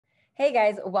Hey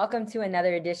guys, welcome to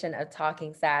another edition of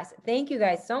Talking Sass. Thank you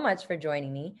guys so much for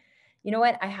joining me. You know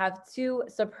what? I have two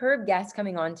superb guests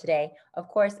coming on today. Of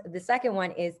course, the second one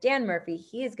is Dan Murphy.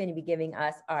 He is going to be giving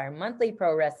us our monthly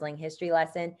pro wrestling history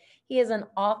lesson. He is an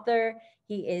author,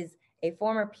 he is a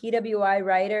former PWI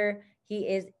writer, he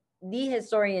is the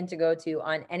historian to go to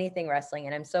on anything wrestling,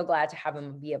 and I'm so glad to have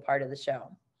him be a part of the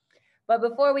show. But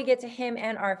before we get to him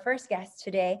and our first guest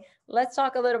today, let's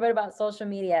talk a little bit about social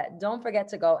media. Don't forget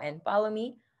to go and follow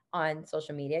me on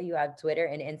social media. You have Twitter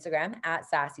and Instagram at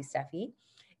Sassy Steffi.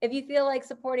 If you feel like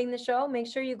supporting the show, make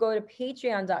sure you go to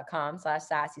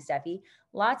patreon.com/Sassy Steffi.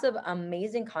 Lots of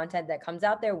amazing content that comes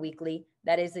out there weekly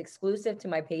that is exclusive to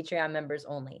my Patreon members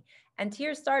only. And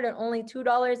tiers start at only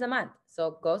 $2 a month.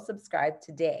 So go subscribe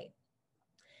today.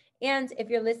 And if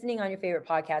you're listening on your favorite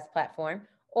podcast platform,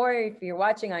 or if you're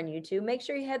watching on YouTube, make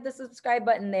sure you hit the subscribe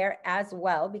button there as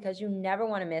well, because you never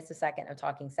want to miss a second of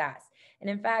Talking Sass. And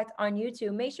in fact, on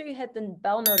YouTube, make sure you hit the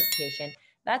bell notification.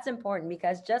 That's important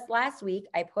because just last week,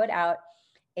 I put out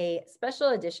a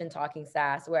special edition Talking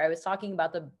Sass where I was talking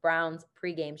about the Browns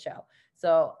pregame show.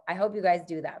 So I hope you guys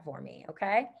do that for me,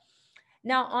 okay?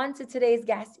 Now on to today's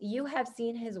guest. You have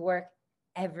seen his work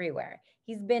everywhere.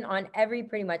 He's been on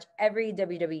pretty much every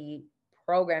WWE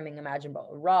programming imaginable: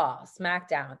 Raw,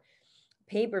 SmackDown,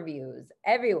 pay-per-views,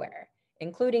 everywhere,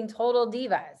 including Total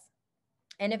Divas.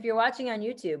 And if you're watching on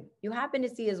YouTube, you happen to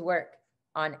see his work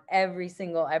on every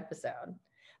single episode.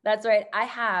 That's right, I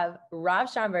have Rob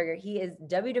Schamberger. He is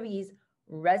WWE's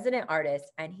resident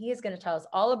artist, and he is going to tell us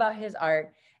all about his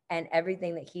art and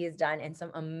everything that he has done and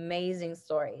some amazing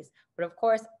stories. But of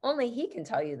course, only he can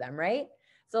tell you them, right?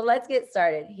 So let's get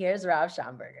started. Here's Rob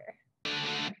Schamberger.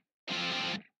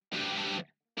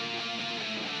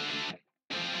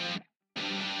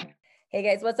 Hey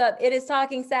guys, what's up? It is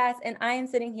Talking Sass, and I am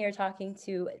sitting here talking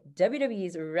to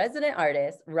WWE's resident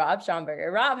artist, Rob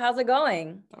Schamberger. Rob, how's it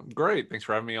going? I'm great. Thanks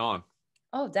for having me on.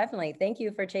 Oh, definitely. Thank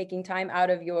you for taking time out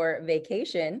of your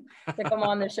vacation to come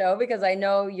on the show, because I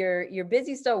know you're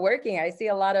busy still working. I see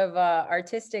a lot of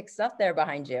artistic stuff there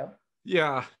behind you.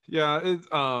 Yeah.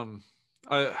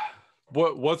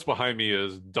 What's behind me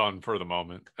is done for the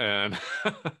moment, and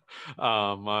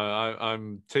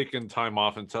I'm taking time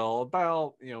off until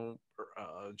about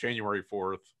January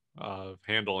 4th,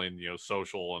 handling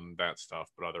social and that stuff,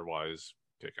 but otherwise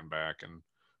kicking back and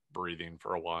breathing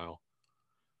for a while.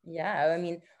 Yeah, I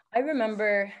mean, I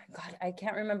remember, God, I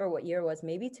can't remember what year it was,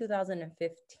 maybe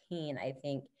 2015, I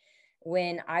think,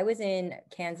 when I was in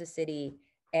Kansas City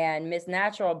and Miss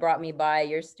Natural brought me by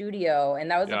your studio, and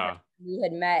that was the first Yeah. time we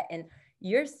had met, and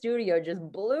your studio just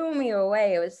blew me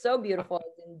away. It was so beautiful. It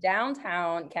was in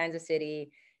downtown Kansas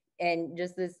City, and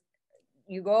just this,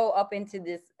 you go up into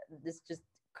this just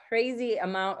crazy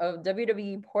amount of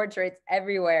WWE portraits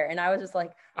everywhere, and I was just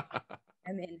like,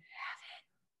 I'm in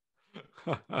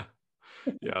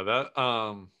Yeah, that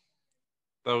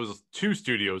was 2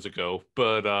 studios ago,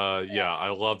 but yeah, I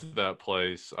loved that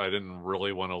place. I didn't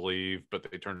really want to leave, but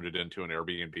they turned it into an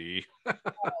Airbnb. Oh,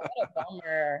 what a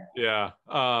bummer. Yeah.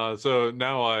 So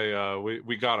now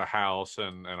we got a house,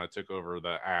 and I took over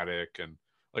the attic, and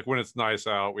like when it's nice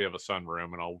out, we have a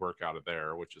sunroom, and I'll work out of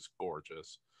there, which is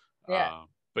gorgeous. Yeah.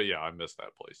 But yeah, I miss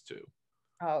that place too.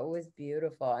 Oh, it was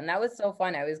beautiful. And that was so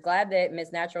fun. I was glad that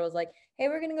Miss Natural was like, hey,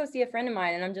 we're gonna go see a friend of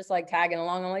mine. And I'm just like tagging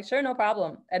along. I'm like, sure, no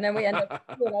problem. And then we end up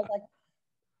and I was like,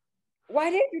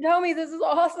 why didn't you tell me? This is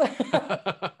awesome.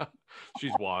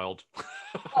 She's wild.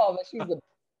 Oh, but she's I miss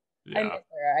Yeah.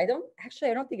 her. I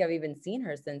don't think I've even seen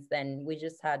her since then. We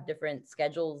just had different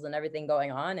schedules and everything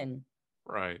going on, and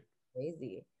Right.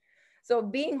 crazy. So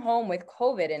being home with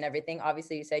COVID and everything,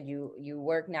 obviously you said you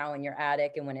work now in your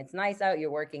attic, and when it's nice out, you're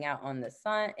working out on the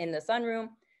sun in the sunroom.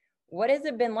 What has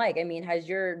it been like? I mean, has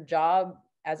your job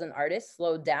as an artist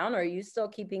slowed down, or are you still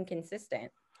keeping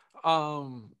consistent?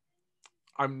 Um,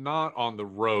 I'm not on the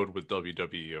road with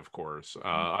WWE, of course.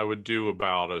 I would do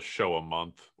about a show a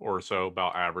month or so,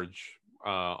 about average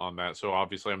on that. So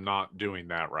obviously, I'm not doing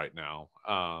that right now,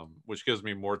 which gives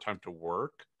me more time to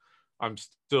work. I'm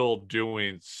still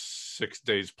doing 6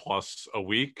 days plus a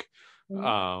week,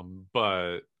 Mhm.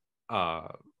 but uh,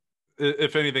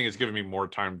 if anything, it's giving me more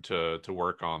time to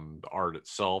work on the art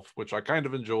itself, which I kind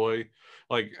of enjoy.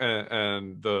 Like,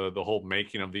 and the whole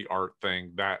making of the art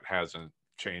thing, that hasn't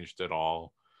changed at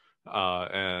all.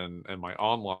 And my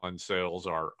online sales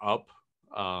are up,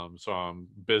 so I'm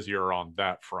busier on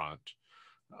that front.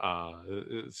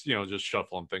 It's just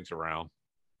shuffling things around.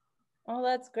 Oh,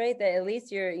 that's great that at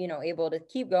least you're, able to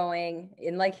keep going.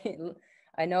 And like,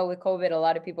 I know with COVID, a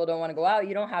lot of people don't want to go out.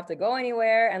 You don't have to go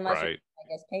anywhere unless you're Right. I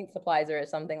guess paint supplies or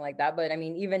something like that. But I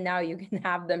mean, even now you can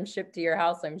have them shipped to your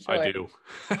house, I'm I sure. do.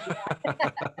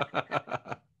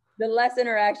 The less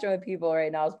interaction with people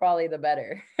right now is probably the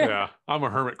better. Yeah, I'm a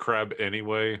hermit crab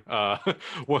anyway.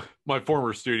 My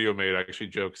former studio mate actually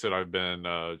jokes that I've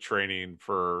been training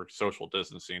for social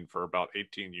distancing for about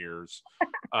 18 years.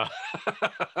 Uh,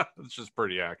 it's just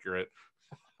pretty accurate.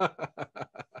 But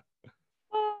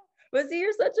see,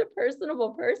 you're such a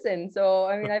personable person. So,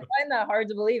 I mean, I find that hard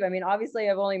to believe. I mean, obviously,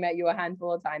 I've only met you a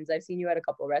handful of times. I've seen you at a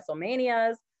couple of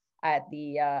WrestleManias, at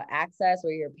the Access,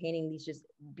 where you're painting these just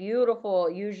beautiful,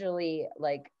 usually,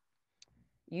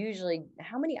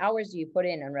 how many hours do you put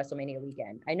in on WrestleMania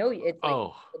weekend? I know it's like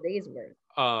Oh, a day's worth.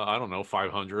 I don't know,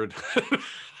 500.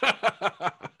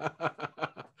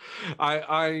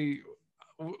 I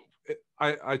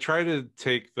I try to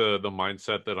take the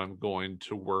mindset that I'm going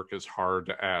to work as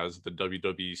hard as the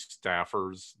WWE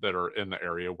staffers that are in the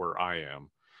area where I am.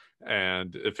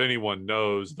 And if anyone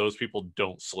knows, those people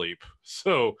don't sleep.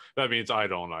 So that means I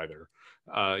don't either.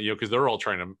 Because they're all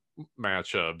trying to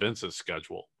match Vince's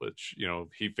schedule, which,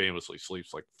 he famously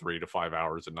sleeps like 3 to 5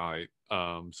 hours a night.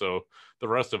 So the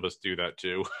rest of us do that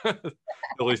too, at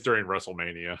least during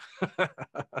WrestleMania.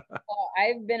 Well,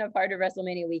 I've been a part of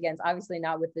WrestleMania weekends, obviously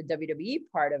not with the WWE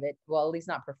part of it. Well, at least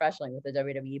not professionally with the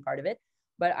WWE part of it.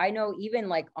 But I know even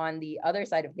like on the other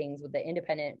side of things with the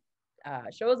independent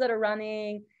shows that are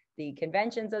running, the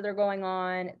conventions that are going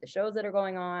on, the shows that are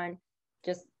going on,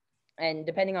 just and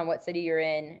depending on what city you're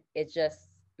in, it's just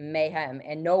mayhem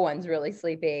and no one's really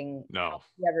sleeping No.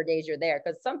 whatever days you're there.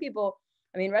 Because some people,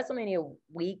 I mean, WrestleMania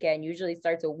weekend usually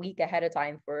starts a week ahead of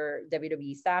time for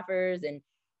WWE staffers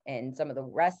and some of the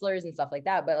wrestlers and stuff like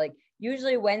that. But like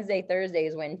usually Wednesday, Thursday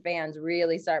is when fans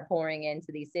really start pouring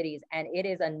into these cities. And it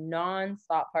is a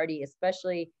non-stop party,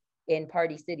 especially in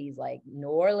party cities like New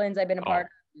Orleans, I've been a part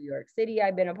Oh, of, New York City,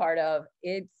 I've been a part of.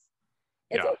 It's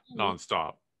yeah, a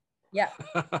nonstop. yeah.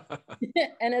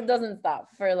 And it doesn't stop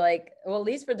for like, well, at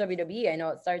least for WWE, I know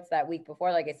it starts that week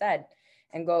before, like I said,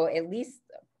 and go at least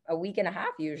a week and a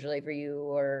half usually for you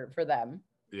or for them.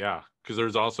 Yeah, because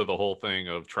there's also the whole thing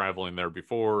of traveling there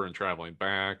before and traveling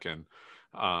back, and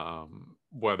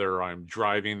whether I'm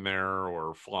driving there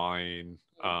or flying,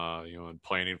 and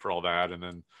planning for all that. And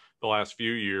then the last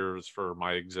few years for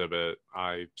my exhibit,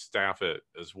 I staff it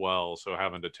as well, so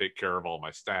having to take care of all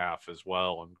my staff as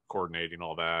well and coordinating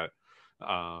all that.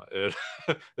 It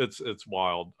it's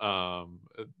wild.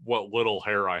 What little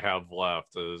hair I have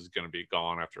left is going to be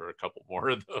gone after a couple more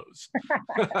of those.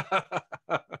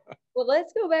 Well,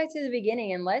 let's go back to the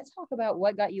beginning and let's talk about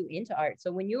what got you into art.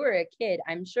 So when you were a kid,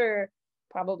 I'm sure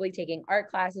probably taking art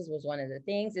classes was one of the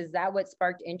things. Is that what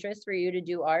sparked interest for you to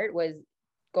do art? Was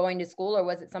going to school or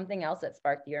was it something else that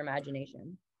sparked your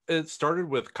imagination? It started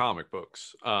with comic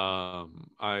books.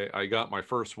 I got my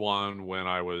first one when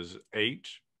I was 8,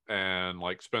 and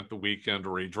like spent the weekend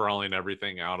redrawing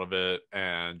everything out of it,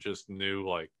 and just knew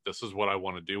like this is what I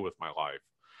want to do with my life.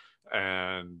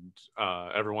 And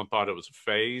everyone thought it was a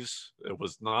phase. It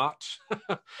was not.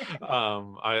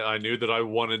 I knew that I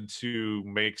wanted to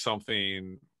make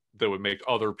something that would make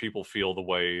other people feel the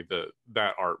way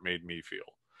that art made me feel.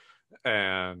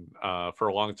 And for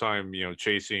a long time,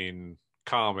 chasing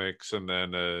comics, and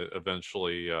then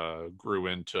eventually grew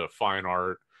into fine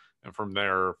art, and from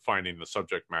there finding the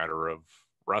subject matter of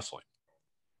wrestling.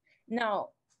 Now,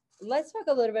 let's talk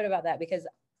a little bit about that because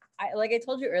like I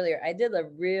told you earlier, I did a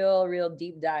real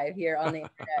deep dive here on the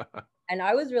internet and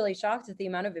I was really shocked at the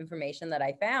amount of information that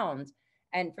I found.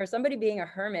 And for somebody being a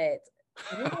hermit,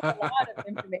 you have a lot of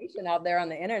information out there on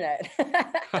the internet.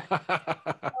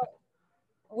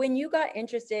 When you got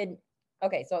interested,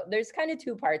 okay, so there's kind of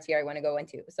two parts here I want to go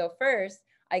into. So first,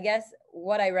 I guess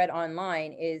what I read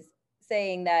online is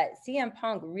saying that CM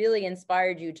Punk really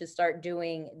inspired you to start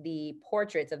doing the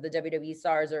portraits of the WWE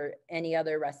stars or any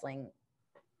other wrestling.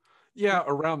 Yeah,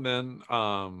 around then,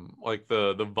 like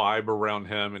the vibe around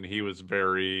him, and he was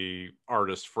very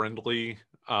artist friendly.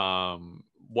 One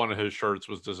of his shirts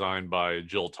was designed by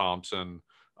Jill Thompson,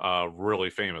 a really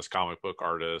famous comic book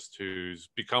artist who's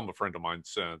become a friend of mine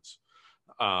since.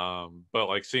 But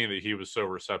like seeing that he was so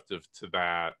receptive to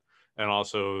that, and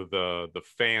also the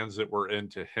fans that were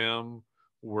into him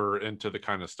were into the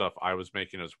kind of stuff I was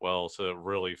making as well, so it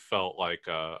really felt like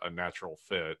a natural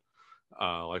fit.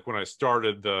 Like when I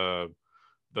started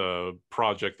the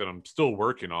project that I'm still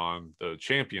working on, the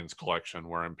Champions collection,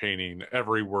 where I'm painting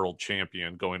every world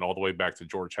champion going all the way back to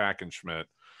George Hackenschmidt.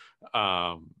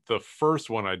 The first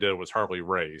one I did was Harley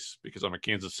Race because I'm a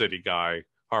Kansas City guy.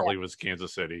 Harley was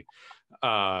Kansas City,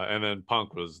 and then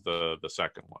Punk was the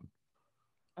second one.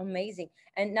 Amazing.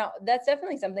 And now that's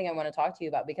definitely something I want to talk to you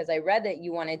about, because I read that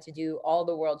you wanted to do all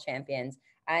the world champions.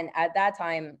 And at that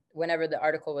time, whenever the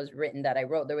article was written that I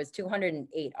wrote, there was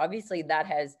 208. Obviously, that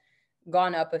has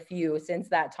gone up a few since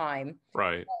that time.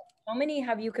 Right. How many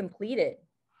have you completed?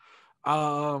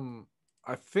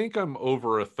 I think I'm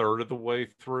over a third of the way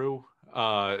through.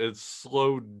 It's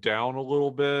slowed down a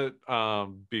little bit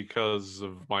because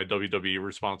of my WWE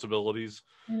responsibilities.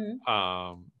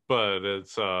 Mhm. But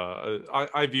it's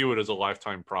I view it as a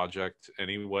lifetime project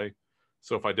anyway.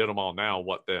 So if I did them all now,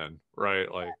 what then,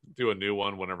 right? Like do a new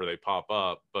one whenever they pop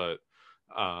up. But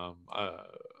um, uh,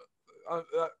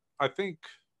 I think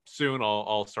soon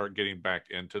I'll start getting back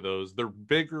into those. They're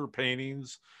bigger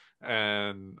paintings,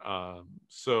 and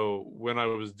so when I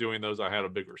was doing those, I had a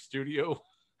bigger studio.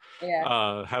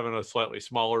 Yeah. Having a slightly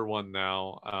smaller one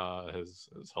now has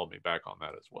held me back on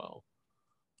that as well.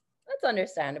 That's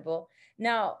understandable.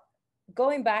 Now,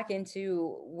 going back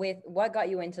into with what got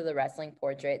you into the wrestling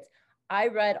portraits, I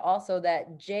read also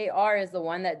that JR is the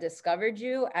one that discovered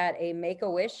you at a Make a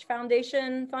Wish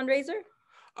Foundation fundraiser.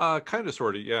 Kind of,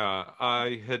 sort of, yeah.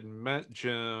 I had met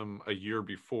Jim a year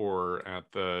before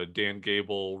at the Dan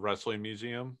Gable Wrestling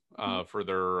Museum Mhm. for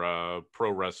their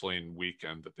pro wrestling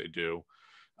weekend that they do.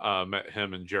 Met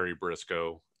him and Jerry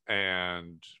Briscoe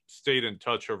and stayed in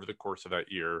touch over the course of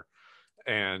that year.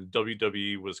 And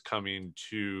WWE was coming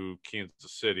to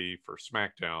Kansas City for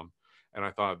SmackDown. And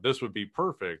I thought this would be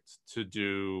perfect to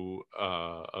do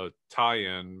a tie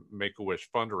in Make a Wish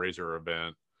fundraiser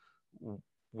event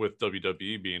with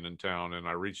WWE being in town. And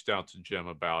I reached out to Jim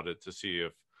about it to see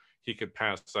if he could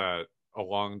pass that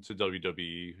along to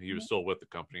WWE. He was still with the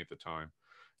company at the time.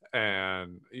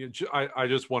 And I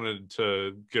just wanted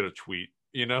to get a tweet,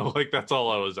 like that's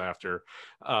all I was after.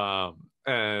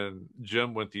 And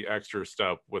Jim went the extra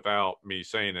step without me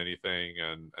saying anything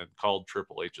and called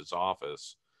Triple H's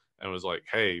office and was like,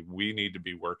 hey, we need to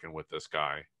be working with this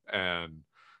guy. And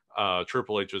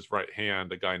Triple H's right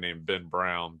hand, a guy named Ben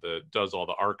Brown that does all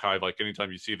the archive. Like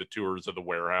anytime you see the tours of the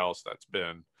warehouse, that's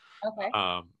Ben. Okay.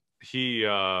 Um, he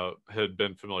had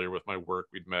been familiar with my work.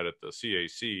 We'd met at the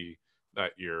CAC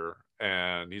that year,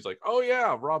 and he's like, "Oh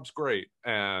yeah, Rob's great."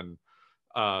 And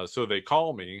so they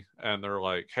call me and they're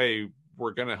like, "Hey,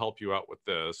 we're gonna help you out with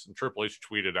this." And Triple H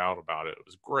tweeted out about it. It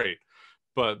was great,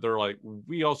 but they're like,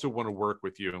 "We also want to work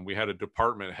with you." And we had a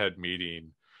department head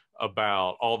meeting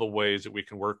about all the ways that we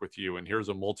can work with you. And here's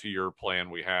a multi-year plan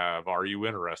we have. Are you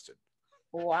interested?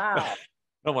 Wow.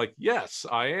 I'm like, yes,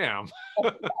 I am.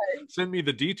 Send me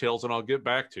the details and I'll get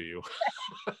back to you.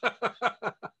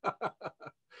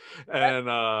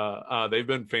 And they've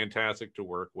been fantastic to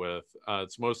work with.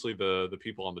 It's mostly the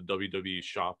people on the WWE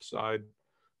shop side,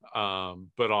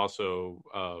 but also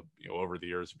over the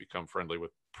years become friendly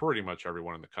with pretty much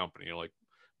everyone in the company. Like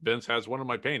Vince has one of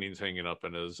my paintings hanging up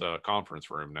in his conference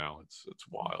room now. It's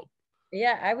wild.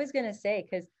 Yeah, I was gonna say,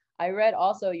 because I read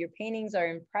also your paintings are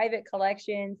in private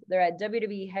collections. They're at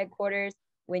WWE headquarters.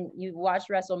 When you watched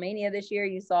WrestleMania this year,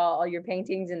 you saw all your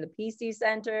paintings in the PC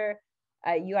Center.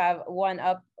 You have one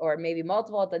up, or maybe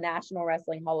multiple, at the National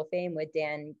Wrestling Hall of Fame with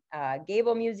Dan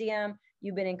Gable Museum.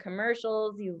 You've been in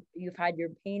commercials. You've had your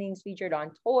paintings featured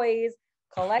on toys,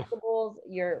 collectibles.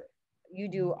 You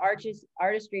do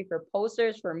artistry for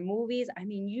posters for movies. I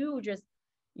mean,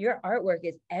 your artwork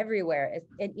is everywhere.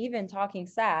 And even Talking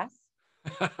Sass,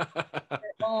 your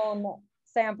own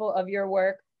sample of your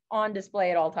work on display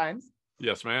at all times.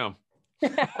 Yes, ma'am.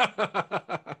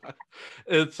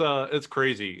 It's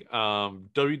crazy.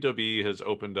 WWE has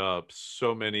opened up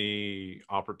so many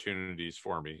opportunities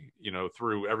for me,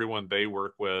 through everyone they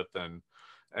work with and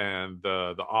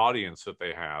the audience that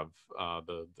they have,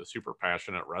 the super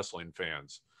passionate wrestling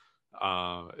fans.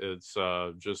 It's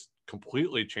just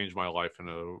completely changed my life in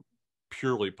a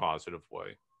purely positive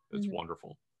way. It's Mhm.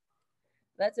 wonderful.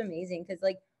 That's amazing, because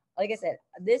like I said,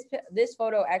 this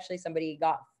photo actually somebody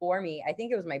got for me. I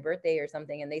think it was my birthday or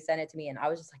something, and they sent it to me, and I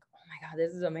was just like, "Oh my god,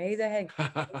 this is amazing!"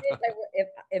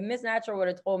 If Miss Natural would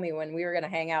have told me when we were gonna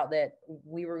hang out that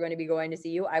we were going to be going to see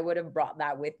you, I would have brought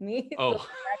that with me. So Oh.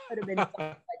 that could have been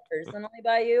something personally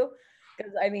by you,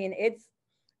 because I mean,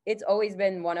 it's always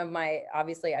been one of my,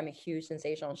 obviously I'm a huge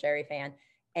Sensational Sherry fan,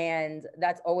 and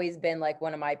that's always been like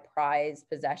one of my prized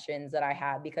possessions that I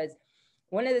have, because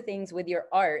one of the things with your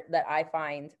art that I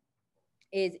find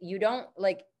is you don't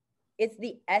like, it's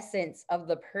the essence of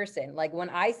the person. Like when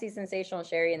I see Sensational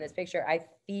Sherry in this picture, I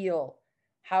feel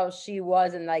how she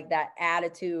was, and like that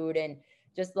attitude and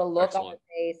just the look on her Excellent.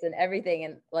 face and everything.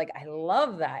 And like, I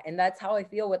love that. And that's how I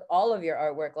feel with all of your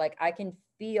artwork. Like I can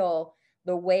feel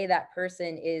the way that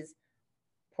person is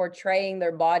portraying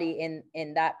their body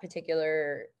in that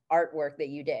particular artwork that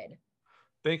you did.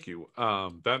 Thank you.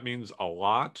 That means a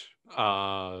lot.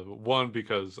 One,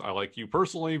 because I like you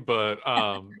personally, but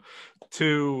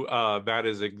two, that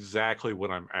is exactly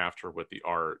what I'm after with the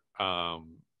art.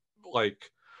 Like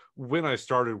when I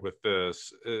started with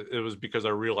this, it was because I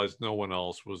realized no one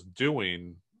else was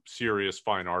doing serious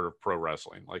fine art of pro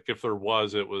wrestling. Like if there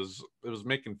was, it was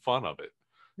making fun of it,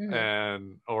 Mhm.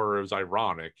 and or it was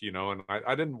ironic, and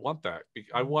I didn't want that.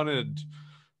 I wanted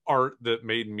art that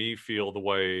made me feel the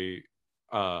way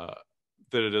uh,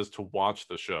 that it is to watch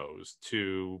the shows,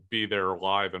 to be there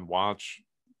live and watch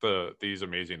these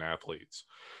amazing athletes.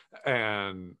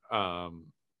 And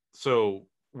so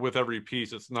with every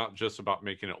piece, it's not just about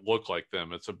making it look like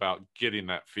them, it's about getting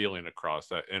that feeling across.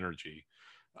 That energy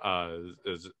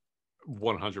is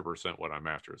 100% what I'm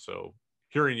after. So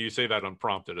hearing you say that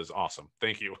unprompted is awesome.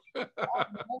 Thank you.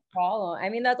 No problem. I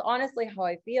mean, that's honestly how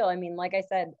I feel. I mean, like I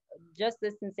said, just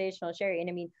this sensational Sherry. And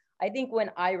I mean, I think when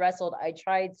I wrestled, I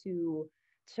tried to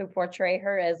portray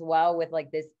her as well with like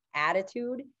this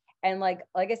attitude. And like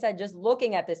I said, just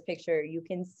looking at this picture, you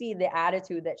can see the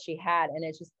attitude that she had, and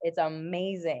it's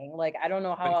amazing. Like I don't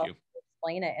know how Thank else you. to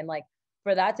explain it. And like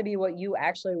for that to be what you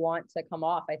actually want to come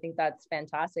off, I think that's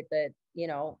fantastic that,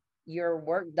 your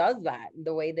work does that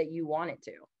the way that you want it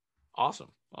to.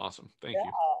 Awesome. Awesome. Thank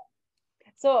you.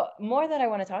 So more that I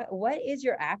want to talk, what is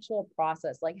your actual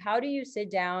process? Like, how do you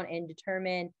sit down and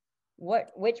determine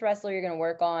which wrestler you're going to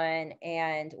work on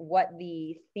and what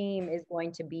the theme is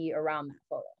going to be around that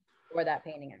photo or that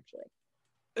painting, actually?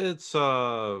 It's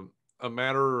a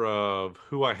matter of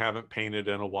who I haven't painted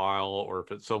in a while, or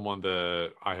if it's someone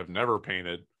that I have never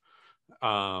painted,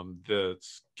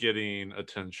 that's getting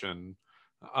attention.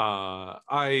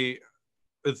 I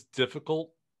It's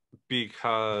difficult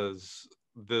because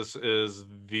this is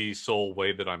the sole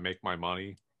way that I make my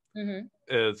money. Mm-hmm.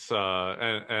 It's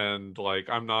and like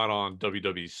I'm not on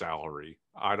WWE salary.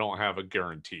 I don't have a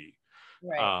guarantee.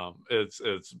 Right.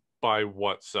 It's by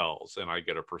what sells, and I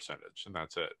get a percentage, and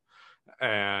that's it.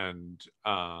 And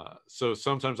so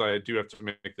sometimes I do have to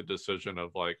make the decision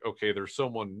of like, okay, there's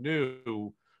someone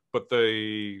new, but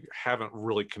they haven't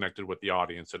really connected with the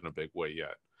audience in a big way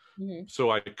yet. Mm-hmm. So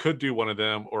I could do one of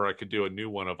them, or I could do a new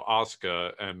one of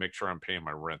Asuka and make sure I'm paying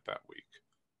my rent that week.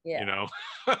 You Yeah.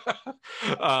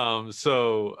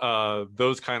 know,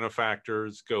 those kind of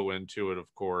factors go into it,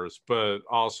 of course, but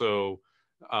also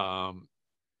um,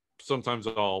 sometimes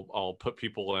I'll put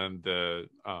people in that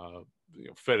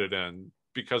fit it in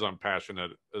because I'm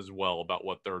passionate as well about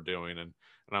what they're doing, and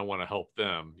I want to help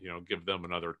them. Give them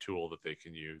another tool that they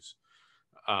can use.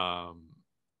 Um,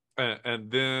 and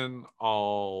then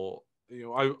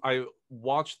I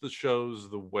watch the shows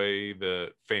the way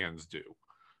that fans do.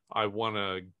 I want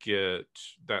to get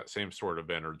that same sort of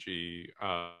energy,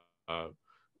 uh,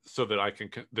 so that I can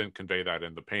then convey that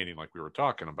in the painting, like we were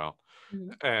talking about.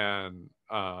 Mm-hmm. And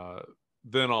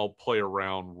then I'll play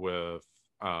around with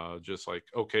just like,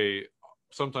 okay,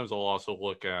 sometimes I'll also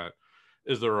look at,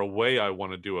 is there a way I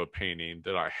want to do a painting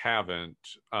that I haven't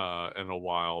in a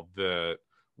while that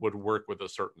would work with a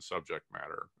certain subject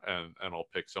matter, and I'll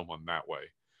pick someone that way.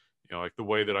 Like the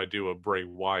way that I do a Bray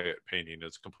Wyatt painting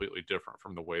is completely different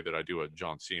from the way that I do a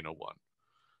John Cena one.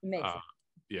 Makes Uh,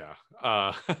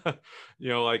 sense.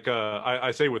 yeah. Like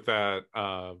I say with that,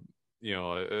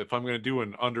 if I'm going to do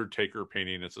an Undertaker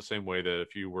painting, it's the same way that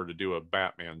if you were to do a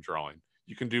Batman drawing,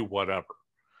 you can do whatever.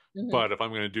 Mm-hmm. But if I'm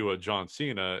going to do a John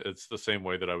Cena, it's the same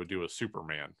way that I would do a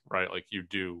Superman, right? Like you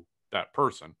do that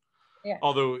person. Yeah.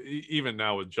 Although even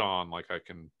now with John, like I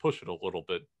can push it a little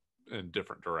bit in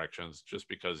different directions just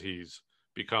because he's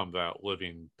become that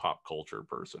living pop culture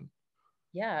person.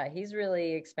 Yeah. He's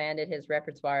really expanded his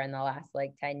repertoire in the last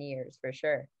like 10 years for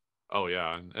sure. Oh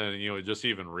yeah, and just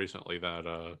even recently that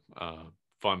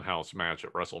Funhouse match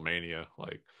at WrestleMania,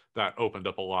 like that opened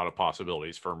up a lot of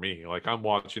possibilities for me. Like I'm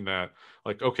watching that,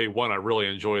 like okay, one, I really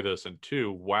enjoy this, and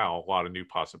two, wow, a lot of new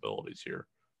possibilities here.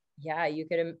 Yeah, you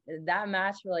could that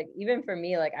match for like even for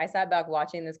me, like I sat back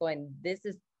watching this going, this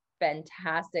is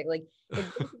fantastic. Like it's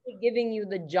basically giving you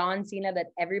the John Cena that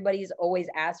everybody's always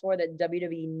asked for that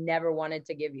WWE never wanted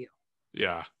to give you.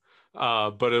 Yeah,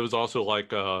 but it was also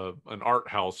like an art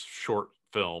house short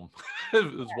film.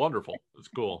 It was wonderful. It's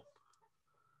cool.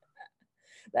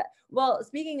 That well,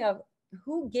 speaking of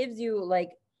who gives you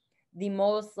like the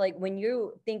most like when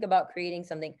you think about creating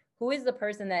something, who is the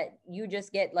person that you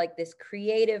just get like this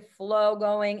creative flow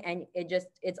going and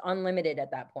it's unlimited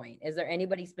at that point? Is there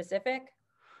anybody specific?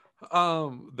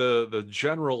 The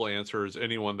general answer is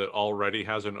anyone that already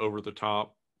has an over the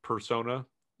top persona.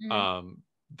 Mm-hmm. Um,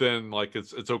 then like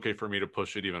it's okay for me to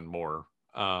push it even more.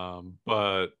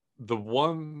 But the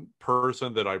one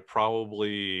person that I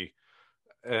probably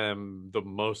am the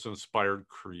most inspired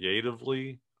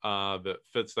creatively, that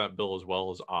fits that bill as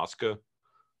well, as Asuka.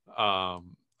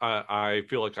 I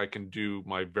feel like I can do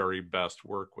my very best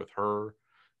work with her,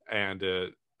 and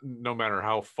no matter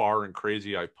how far and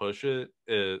crazy I push it,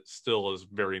 it still is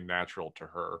very natural to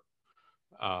her.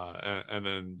 And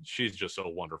then she's just so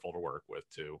wonderful to work with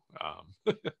too.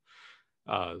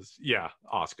 Yeah,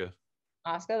 Asuka.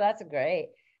 Oscar, that's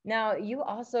great. Now, you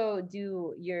also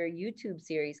do your YouTube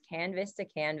series, Canvas to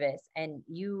Canvas, and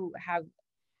you have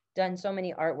done so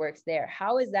many artworks there.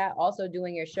 How is that also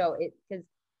doing your show? It because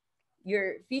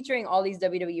you're featuring all these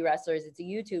WWE wrestlers. It's a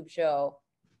YouTube show.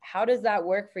 How does that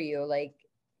work for you? Like,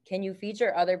 can you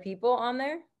feature other people on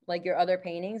there, like your other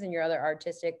paintings and your other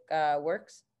artistic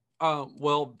works?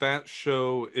 Well, that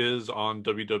show is on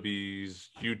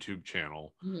WWE's YouTube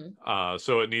channel. Mhm.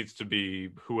 So it needs to be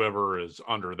whoever is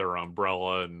under their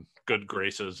umbrella and good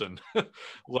graces and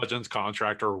Legends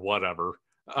contract or whatever.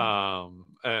 And,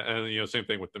 same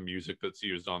thing with the music that's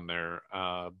used on there.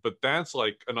 But that's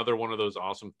like another one of those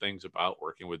awesome things about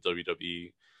working with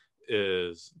WWE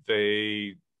is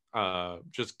they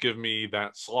just give me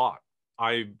that slot.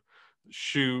 I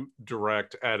shoot,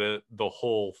 direct, edit the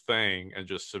whole thing and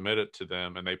just submit it to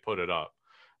them and they put it up.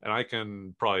 And I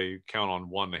can probably count on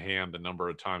one hand the number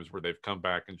of times where they've come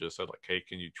back and just said, like, hey,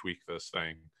 can you tweak this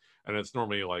thing? And it's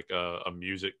normally like a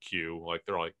music cue. Like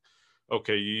they're like,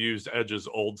 okay, you used Edge's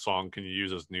old song, can you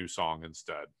use his new song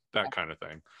instead? That kind of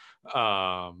thing.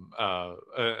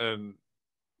 And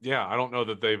yeah, I don't know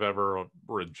that they've ever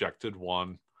rejected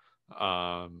one.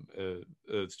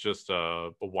 It's just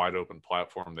a wide open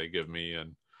platform they give me,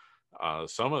 and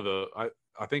some of I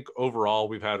think overall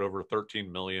we've had over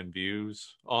 13 million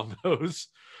views on those.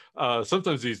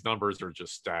 Sometimes these numbers are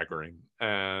just staggering,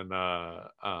 and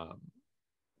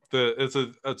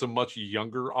it's a much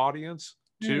younger audience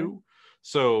Mhm. too.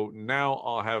 So now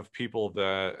I'll have people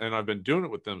that, and I've been doing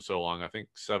it with them so long, I think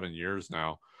 7 years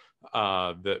now,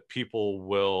 that people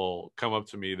will come up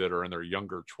to me that are in their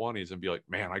younger 20s and be like,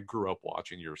 man, I grew up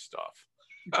watching your stuff,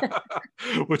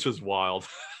 which is wild.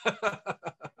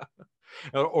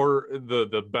 Or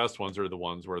the best ones are the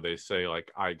ones where they say,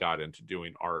 like, I got into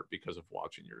doing art because of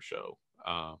watching your show.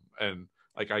 And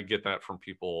like I get that from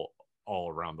people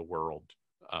all around the world,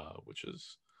 which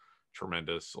is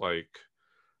tremendous. Like,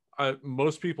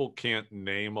 most people can't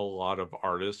name a lot of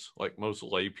artists. Like most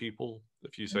lay people,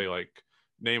 if you say, like,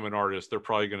 name an artist, they're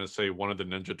probably going to say one of the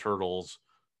Ninja Turtles,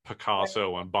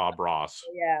 Picasso, and Bob Ross.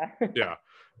 Yeah. Yeah.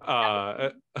 uh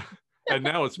and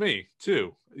now it's me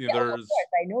too. Yeah, of There's course.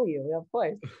 I know you, of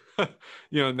course.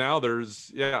 now there's,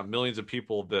 yeah, millions of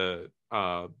people that,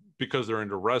 because they're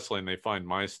into wrestling, they find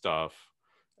my stuff,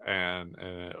 and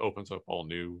it opens up all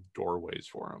new doorways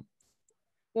for them.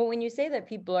 Well, when you say that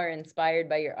people are inspired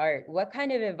by your art, what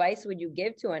kind of advice would you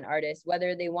give to an artist,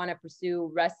 whether they want to pursue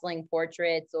wrestling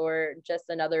portraits or just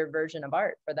another version of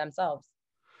art for themselves?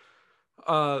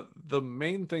 The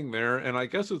main thing there, and I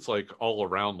guess it's like all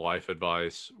around life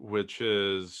advice, which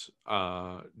is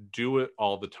do it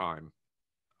all the time.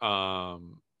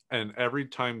 And every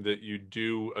time that you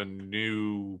do a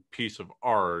new piece of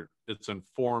art, it's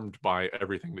informed by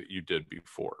everything that you did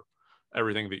before,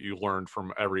 everything that you learned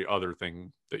from every other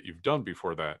thing that you've done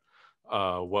before that.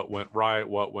 What went right,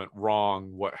 what went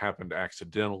wrong, what happened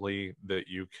accidentally that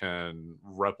you can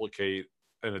replicate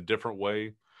in a different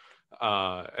way.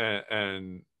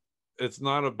 And it's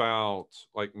not about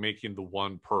like making the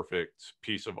one perfect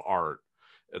piece of art.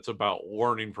 It's about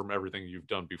learning from everything you've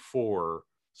done before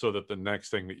so that the next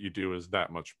thing that you do is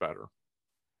that much better.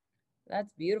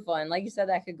 That's beautiful. And like you said,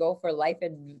 that could go for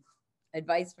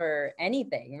advice for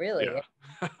anything, really. Yeah.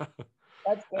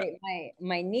 That's great.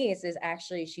 My niece is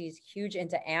actually she's huge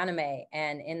into anime,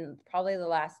 and in probably the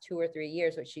last 2 or 3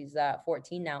 years, which she's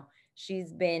 14 now,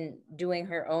 she's been doing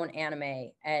her own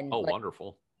anime and Oh, like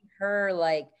wonderful. her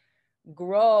like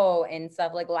grow and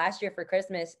stuff. Like last year for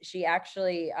Christmas, she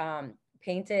actually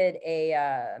painted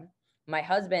a my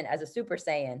husband as a Super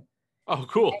Saiyan. Oh,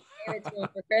 cool. Gave it to him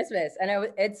for Christmas, and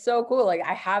it's so cool. Like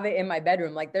I have it in my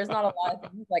bedroom. Like there's not a lot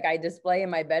of things like I display in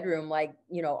my bedroom, like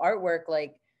artwork,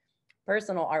 like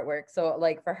personal artwork. So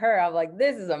like for her, I'm like,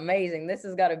 this is amazing. This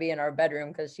has got to be in our bedroom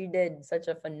because she did such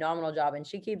a phenomenal job, and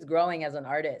she keeps growing as an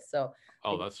artist. So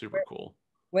Oh, like, that's super cool.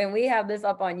 when we have this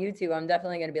up on YouTube, I'm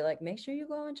definitely going to be like, make sure you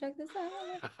go and check this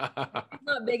out. She's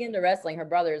not big into wrestling. Her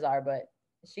brothers are, but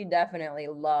she definitely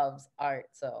loves art.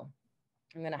 So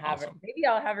I'm going to have her. Awesome. Maybe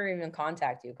I'll have her even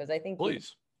contact you because I think you'd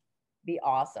Please. be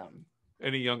awesome.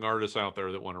 Any young artists out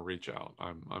there that want to reach out,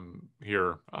 I'm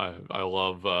here. I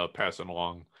love passing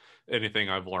along anything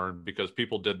I've learned, because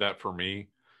people did that for me,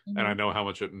 and I Mhm. know how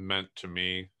much it meant to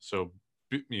me. So,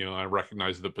 I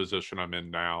recognize the position I'm in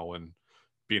now, and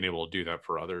being able to do that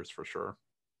for others for sure.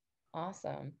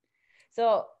 Awesome.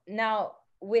 So now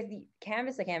with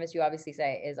Canvas to Canvas, you obviously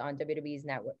say is on WWE's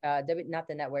network, not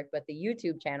the network, but the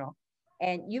YouTube channel.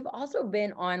 And you've also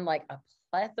been on like a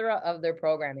plethora of their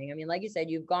programming. I mean, like you said,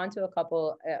 you've gone to a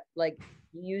couple, like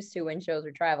you used to when shows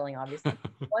were traveling, obviously.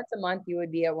 Once a month, you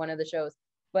would be at one of the shows.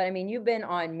 But I mean, you've been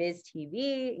on Ms.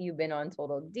 TV, you've been on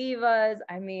Total Divas.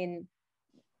 I mean,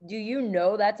 do you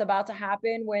know that's about to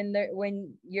happen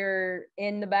when you're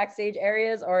in the backstage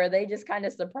areas, or are they just kind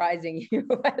of surprising you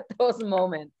at those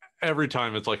moments? Every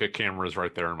time it's like a camera's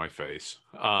right there in my face.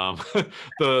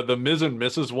 The Ms. and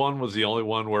Mrs. one was the only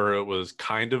one where it was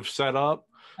kind of set up.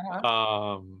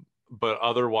 Uh-huh. But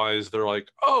otherwise they're like,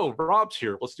 oh, Rob's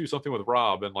here, let's do something with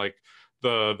Rob. And like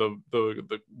the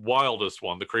wildest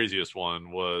one, the craziest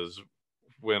one was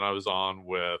when I was on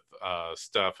with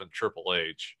Steph and Triple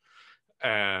H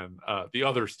and the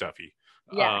other Steffi.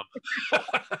 Yeah.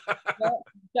 Well,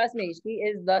 trust me, she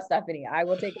is the Stephanie. I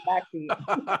will take a back seat.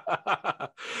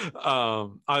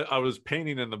 I was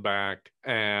painting in the back,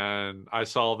 and I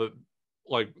saw that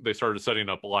like they started setting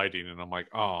up lighting, and I'm like,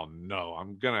 oh no,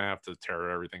 I'm gonna have to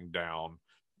tear everything down,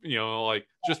 like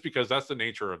just because that's the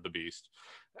nature of the beast.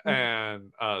 Mhm.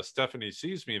 And Stephanie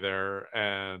sees me there,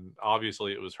 and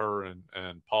obviously it was her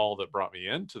and Paul that brought me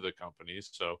into the company.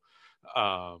 So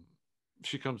um,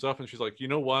 she comes up and she's like, you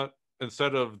know what?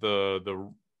 Instead of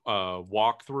the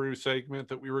walkthrough segment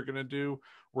that we were going to do,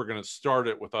 we're going to start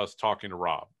it with us talking to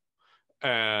Rob.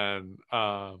 And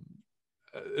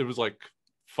it was like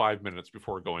 5 minutes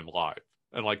before going live.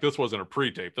 And like, this wasn't a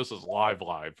pre-tape, this is live,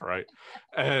 right?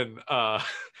 And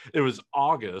it was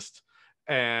August,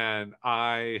 and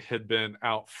I had been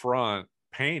out front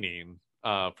painting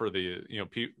for the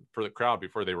for the crowd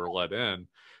before they were let in,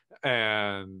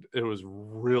 and it was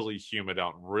really humid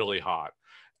out and really hot,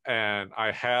 and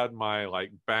I had my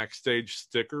like backstage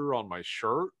sticker on my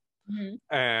shirt. Mhm.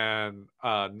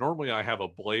 And normally I have a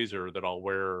blazer that I'll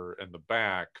wear in the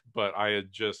back, but I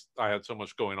had so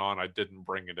much going on, I didn't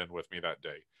bring it in with me that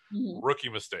day. Mhm. Rookie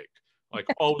mistake. Like,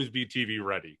 always be TV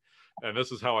ready. And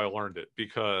this is how I learned it,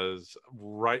 because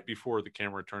right before the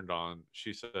camera turned on,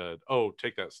 she said, oh,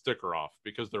 take that sticker off,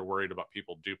 because they're worried about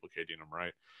people duplicating them,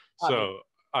 right? Obviously. So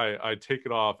I take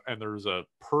it off, and there's a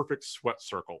perfect sweat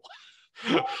circle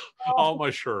on Oh, my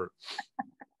shirt.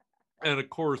 And of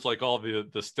course, like all the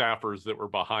staffers that were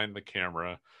behind the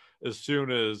camera, as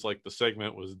soon as like the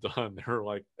segment was done, they were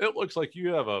like, it looks like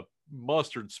you have a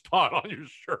mustard spot on your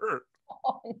shirt.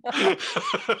 oh, no.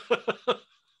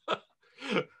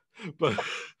 but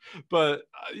but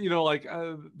like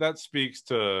that speaks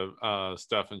to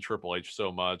Steph and Triple H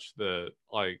so much, that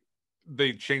like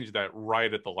they changed that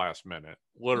right at the last minute,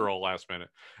 literal last minute.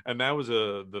 And that was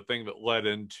the thing that led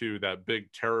into that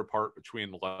big tear apart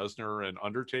between Lesnar and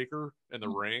Undertaker in the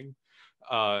ring.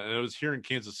 And it was here in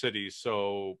Kansas City,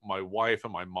 so my wife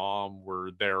and my mom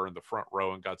were there in the front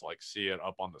row and got to like see it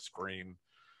up on the screen.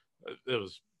 It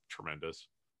was tremendous.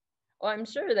 Well, I'm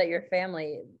sure that your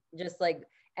family, just like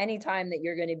anytime that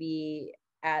you're going to be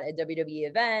at a WWE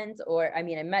event, or I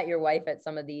mean, I met your wife at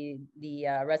some of the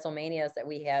WrestleManias that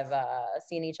we have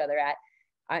seen each other at.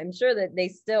 I'm sure that they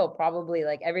still probably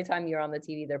like every time you're on the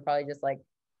TV, they're probably just like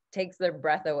takes their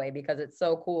breath away because it's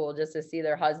so cool just to see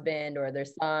their husband or their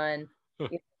son,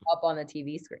 up on the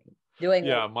TV screen doing what.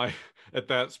 Yeah, my at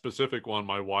that specific one,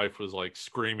 my wife was like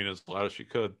screaming as loud as she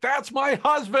could, "That's my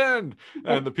husband!"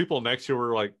 And the people next to her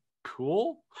were like,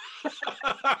 "Cool."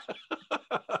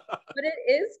 But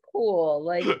it is cool.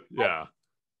 Like Yeah,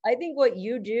 I think what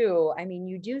you do, I mean,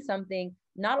 you do something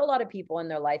not a lot of people in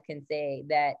their life can say,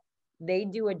 that they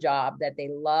do a job that they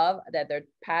love, that they're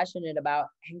passionate about,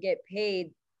 and get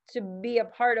paid to be a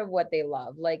part of what they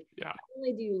love. Like, yeah, not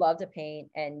only do you love to paint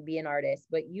and be an artist,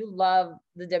 but you love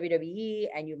the WWE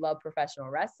and you love professional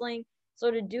wrestling.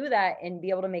 So to do that and be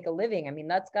able to make a living, I mean,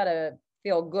 that's got to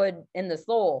feel good in the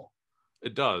soul.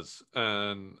 it does.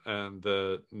 And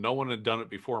the no one had done it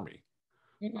before me.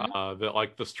 Mm-hmm. That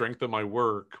like the strength of my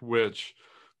work, which,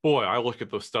 boy, I look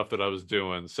at the stuff that I was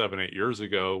doing 7, 8 years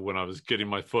ago when I was getting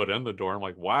my foot in the door. I'm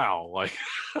like, wow, like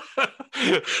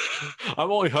I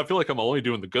feel like I'm only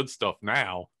doing the good stuff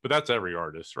now, but that's every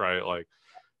artist, right? Like,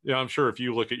 yeah, I'm sure if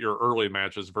you look at your early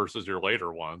matches versus your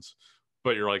later ones,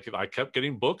 but you're like, I kept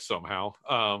getting booked somehow.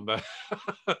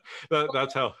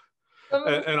 That's how. Some of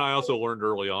the And I also learned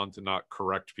early on to not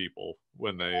correct people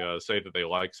when they say that they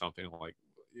like something. Like,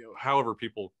 however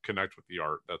people connect with the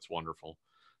art, that's wonderful.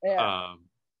 yeah. Um,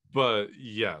 but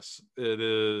yes, it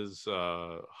is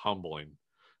humbling.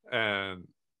 and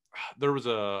there was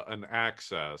an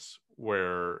access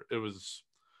where it was,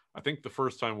 I think the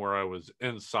first time where I was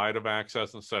inside of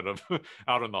access instead of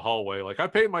out in the hallway. Like I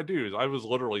paid my dues. I was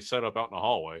literally set up out in the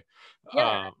hallway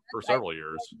Yeah, for I several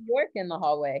years. New York in the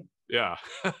hallway. Yeah.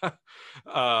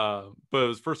 But it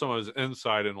was the first time I was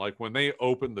inside, and like when they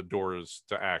opened the doors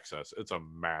to access, it's a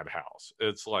madhouse.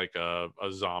 It's like a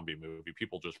zombie movie,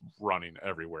 people just running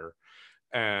everywhere.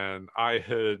 And I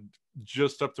had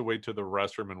just stepped away to the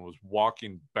restroom and was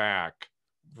walking back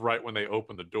right when they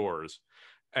opened the doors.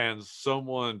 And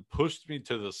someone pushed me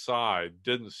to the side,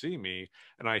 didn't see me,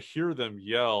 and I hear them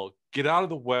yell, "Get out of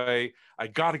the way. I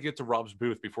got to get to Rob's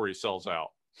booth before he sells out."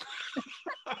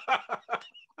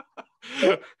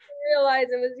 Realize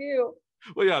it was you.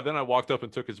 Well, yeah, then I walked up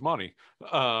and took his money.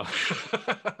 Uh,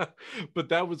 but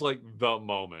that was like the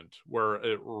moment where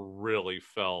it really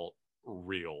felt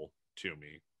real to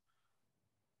me.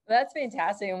 That's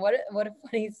fantastic. And what a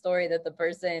funny story that the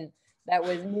person that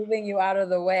was moving you out of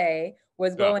the way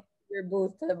was Yeah. going to your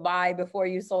booth to buy before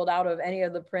you sold out of any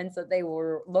of the prints that they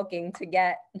were looking to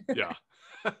get. Yeah.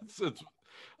 it's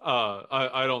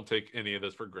I don't take any of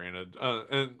this for granted.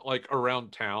 And like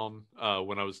around town,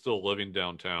 when I was still living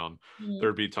downtown, Mhm.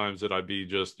 there'd be times that I'd be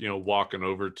just, walking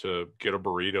over to get a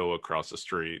burrito across the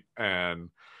street, and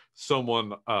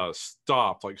someone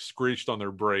stopped, like screeched on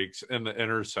their brakes in the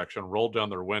intersection, rolled down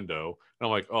their window, and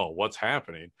I'm like, oh, what's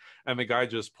happening? And the guy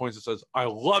just points and says, "I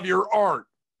love your art,"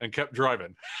 and kept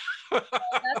driving. That's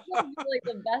gonna be like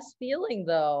the best feeling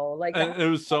though. Like And it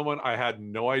was someone I had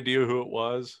no idea who it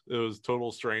was. It was a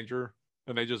total stranger,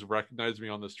 and they just recognized me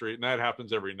on the street. And that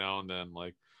happens every now and then.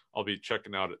 Like I'll be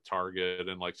checking out at Target,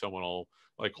 and like someone will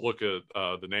like look at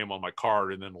the name on my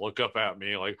card and then look up at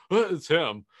me like, it's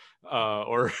him.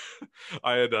 Or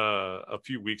I had a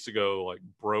few weeks ago like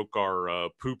broke our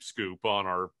poop scoop on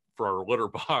our for our litter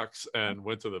box and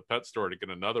went to the pet store to get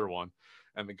another one,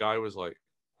 and the guy was like,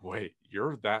 "Wait,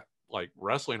 you're that like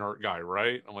wrestling art guy,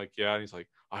 right?" I'm like, "Yeah." And he's like,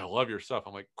 "I love your stuff."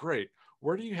 I'm like, "Great.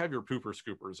 Where do you have your pooper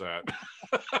scoopers at?"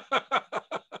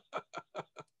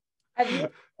 have you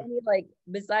any like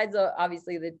besides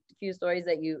obviously the few stories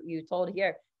that you told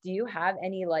here, do you have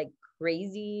any like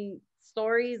crazy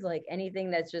stories, like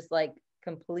anything that's just like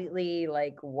completely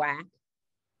like whack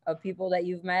of people that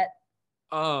you've met?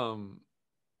 um,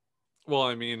 well,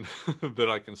 I mean, that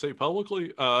I can say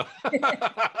publicly. I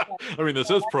mean, this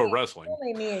is pro wrestling.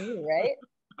 Only me and you, right?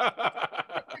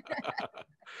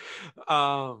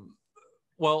 um,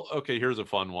 well, okay, here's a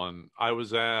fun one. I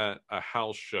was at a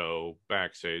house show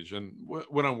backstage, and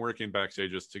when I'm working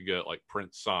backstage is to get like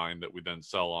print signed that we then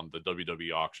sell on the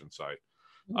WWE auction site.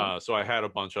 Mhm. So I had a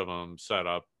bunch of them set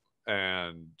up,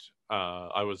 and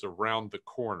I was around the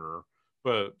corner,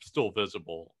 but still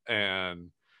visible.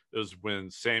 And it was when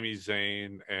Sami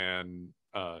Zayn and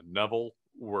Neville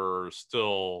were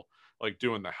still like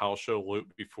doing the house show loop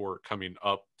before coming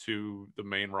up to the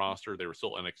main roster. They were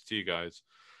still NXT guys.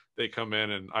 They come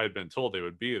in, and I had been told they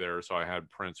would be there, so I had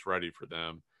prints ready for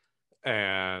them.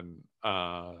 And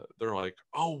they're like,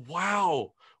 "Oh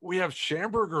wow, we have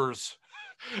Schambergers,"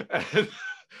 and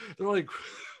they're like,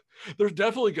 "They're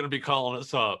definitely going to be calling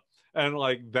us up." And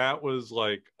like that was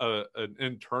like an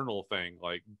internal thing.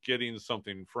 Like getting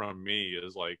something from me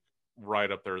is like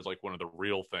right up there as like one of the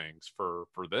real things for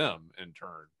them in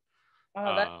turn.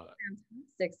 Oh, that's Uh, a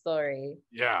fantastic story.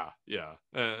 yeah, yeah.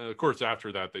 Of course,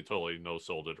 after that, they totally no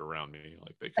sold it around me.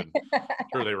 Like they couldn't.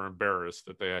 Sure, they were embarrassed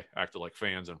that they acted like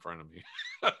fans in front of me.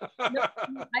 No,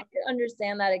 I could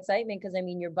understand that excitement because I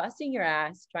mean you're busting your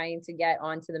ass trying to get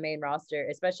onto the main roster,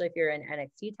 especially if you're an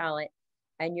NXT talent,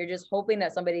 and you're just hoping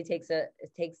that somebody takes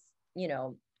you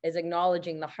know is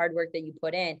acknowledging the hard work that you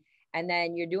put in, and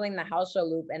then you're doing the house show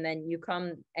loop, and then you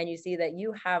come and you see that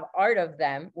you have art of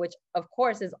them, which of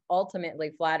course is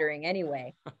ultimately flattering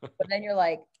anyway. But then you're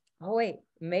like, oh wait,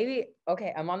 maybe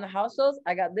okay, I'm on the house shows,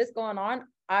 I got this going on.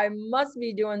 I must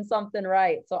be doing something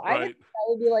right. So I think Right. that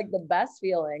would be like the best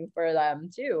feeling for them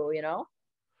too, you know?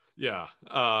 Yeah.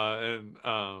 And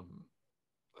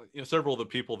several of the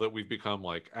people that we've become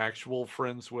like actual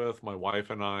friends with, my wife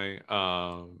and I,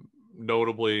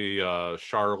 notably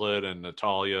Charlotte and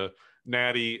Natalia.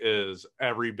 Natty is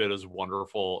every bit as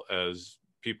wonderful as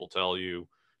people tell you.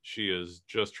 She is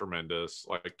just tremendous,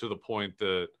 like to the point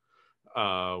that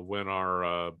when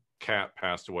our cat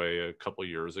passed away a couple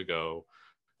years ago,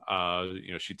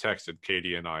 she texted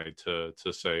Katie and I to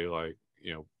say like,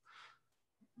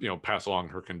 pass along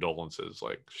her condolences.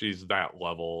 Like she's that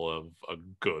level of a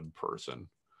good person.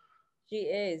 She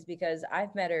is because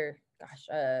I've met her, gosh,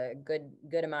 a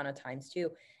good amount of times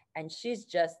too. and she's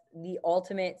just the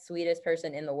ultimate sweetest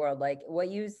person in the world. Like what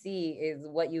you see is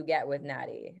what you get with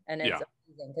Natty, and it's Yeah.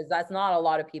 amazing because that's not a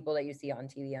lot of people that you see on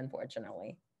TV,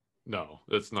 unfortunately. No,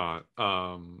 it's not.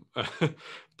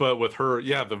 But with her,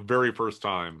 yeah, the very first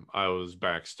time I was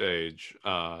backstage,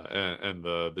 and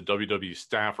the WWE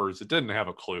staffers, it didn't have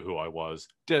a clue who I was,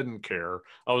 didn't care.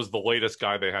 I was the latest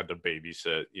guy they had to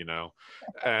babysit,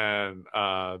 and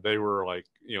they were like,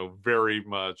 very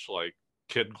much like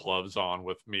kid gloves on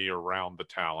with me around the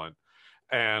talent.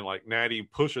 And like Natty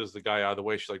pushes the guy out of the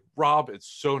way. She's like, Rob, it's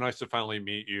so nice to finally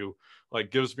meet you. Like,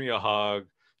 gives me a hug,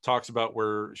 talks about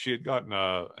where she had gotten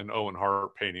an Owen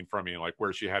Hart painting from me, like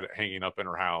where she had it hanging up in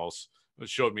her house. It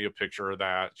showed me a picture of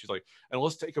that. She's like, and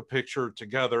let's take a picture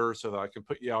together so that I can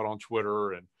put you out on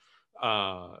Twitter. And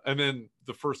then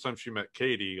the first time she met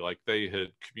Katie, like they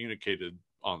had communicated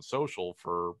on social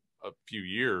for a few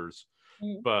years.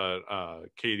 Mm. But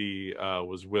Katie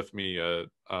was with me at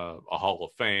a Hall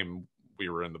of Fame. We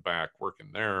were in the back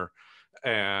working there,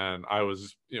 and I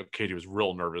was, Katie was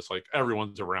real nervous. Like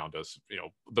everyone's around us,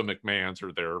 the McMahons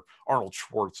are there, Arnold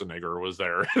Schwarzenegger was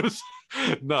there. It was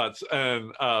nuts.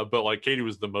 And but like Katie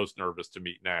was the most nervous to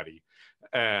meet Natty,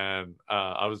 and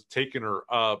I was taking her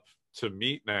up to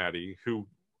meet Natty, who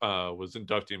was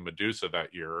inducting Medusa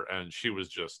that year, and she was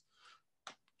just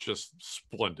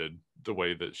splendid the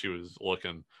way that she was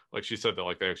looking. Like she said that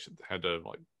like they actually had to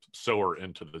like sew her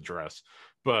into the dress,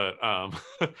 but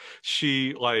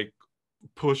she like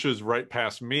pushes right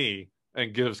past me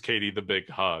and gives Katie the big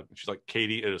hug. She's like,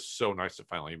 Katie, it is so nice to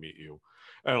finally meet you.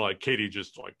 And like Katie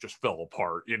just fell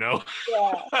apart. Yeah.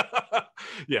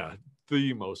 Yeah,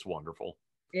 the most wonderful.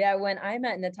 Yeah, when I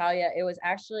met Natalia, it was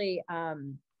actually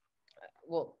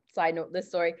well, side note this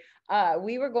story.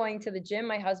 We were going to the gym,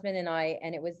 my husband and I,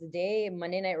 and it was the day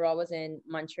Monday Night Raw was in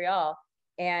Montreal.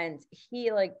 And he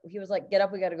was like, get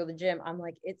up, we gotta go to the gym. I'm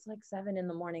like, it's like 7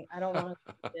 a.m. I don't want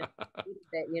to,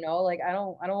 like I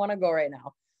don't want to go right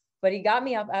now. But he got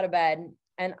me up out of bed,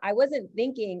 and I wasn't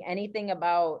thinking anything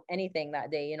about anything that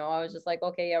day. I was just like,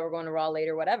 okay, yeah, we're going to Raw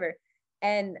later, whatever.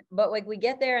 And but like we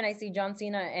get there and I see John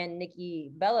Cena and Nikki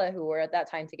Bella, who were at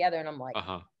that time together, and I'm like,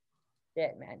 Uh-huh.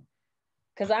 shit, man.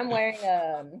 Because I'm wearing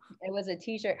it was a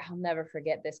t-shirt. I'll never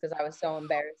forget this because I was so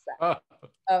embarrassed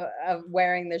of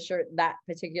wearing the shirt that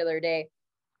particular day.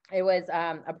 It was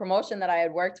a promotion that I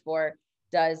had worked for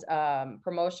does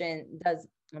fundraisers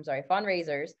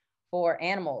for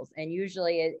animals, and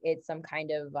usually it's some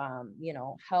kind of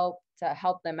help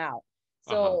them out.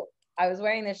 So Uh-huh. I was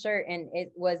wearing this shirt, and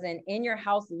it was an In Your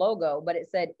House logo, but it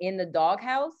said In the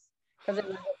Doghouse because it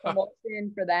was a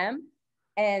promotion for them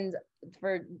and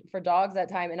for dogs that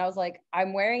time. And I was like,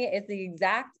 I'm wearing it. It's the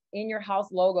exact In Your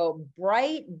House logo,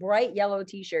 bright yellow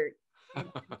t-shirt.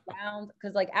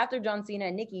 Because like after John Cena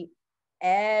and Nikki,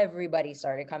 everybody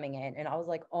started coming in, and I was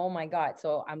like, oh my god.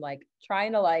 So I'm like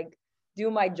trying to like do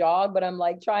my jog, but I'm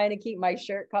like trying to keep my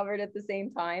shirt covered at the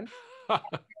same time.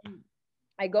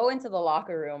 I go into the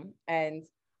locker room, and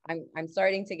I'm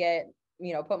starting to get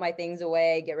put my things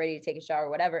away, get ready to take a shower,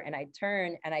 whatever. And I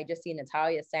turn and I just see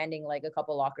Natalia standing like a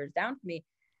couple lockers down from me,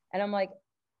 and I'm like,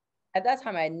 at that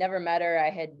time I had never met her. I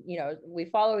had, we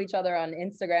follow each other on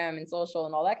Instagram and social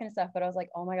and all that kind of stuff. But I was like,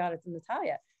 oh my God, it's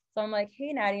Natalia. So I'm like,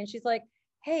 hey, Natty. And she's like,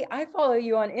 hey, I follow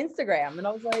you on Instagram. And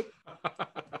I was like,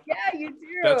 yeah, you do.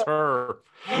 That's her.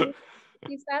 And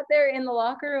she sat there in the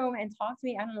locker room and talked to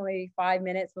me, I don't know, maybe 5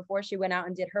 minutes before she went out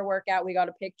and did her workout. We got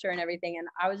a picture and everything. And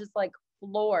I was just like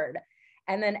floored.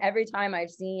 And then every time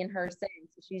I've seen her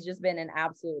since, she's just been an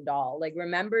absolute doll. Like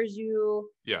remembers you.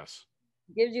 Yes.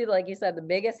 Gives you, like you said, the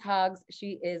biggest hugs.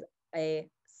 She is a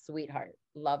sweetheart.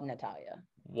 Love Natalia.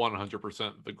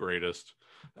 100% the greatest.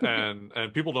 And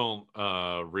people don't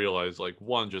realize like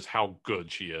one, just how good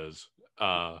she is.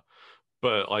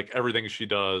 But like everything she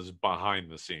does behind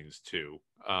the scenes too.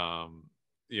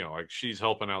 Like she's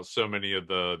helping out so many of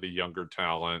the younger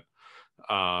talent.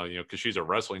 Because she's a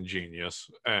wrestling genius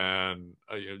and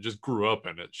just grew up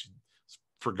in it. She's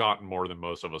forgotten more than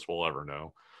most of us will ever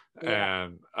know. Yeah.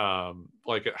 And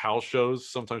like at house shows,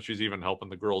 sometimes she's even helping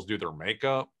the girls do their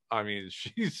makeup. I mean,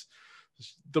 she's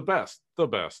the best.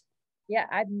 Yeah,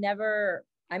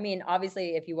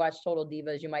 obviously if you watch Total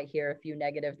Divas, you might hear a few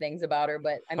negative things about her,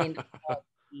 but I mean, but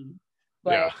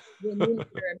yeah. when you meet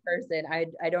her in person,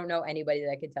 I don't know anybody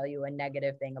that could tell you a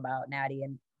negative thing about Natty.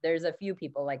 And there's a few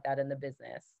people like that in the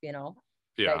business,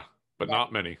 Yeah, but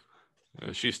not many.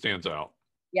 She stands out.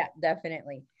 Yeah,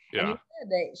 definitely. Yeah. And you said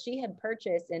that she had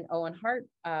purchased an Owen Hart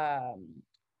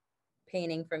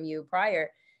painting from you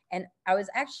prior. And I was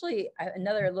actually,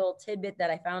 another little tidbit that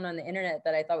I found on the internet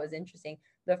that I thought was interesting.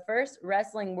 The first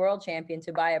wrestling world champion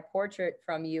to buy a portrait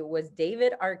from you was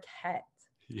David Arquette.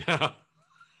 Yeah.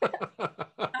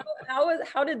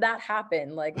 How did that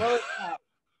happen? Like, what was that?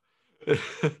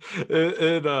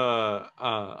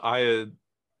 I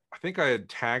think I had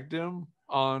tagged him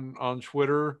on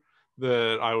Twitter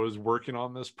that I was working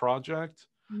on this project,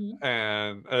 Mhm.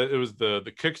 and it was the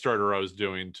Kickstarter I was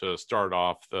doing to start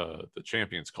off the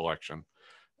Champions collection,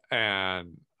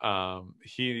 and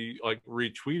he like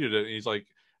retweeted it, and he's like,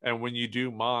 and when you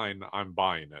do mine, I'm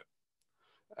buying it.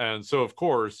 And so of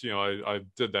course, I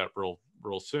did that real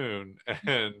soon,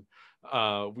 and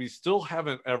we still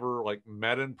haven't ever like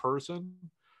met in person.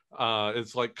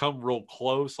 It's like come real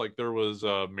close. Like there was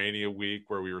a Mania week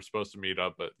where we were supposed to meet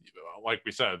up, but like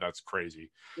we said, that's crazy.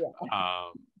 Yeah.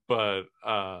 But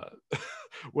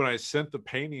when I sent the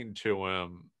painting to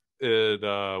him, it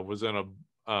was in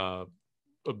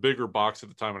a bigger box at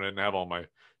the time, and I didn't have all my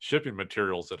shipping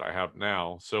materials that I have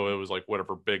now, so it was like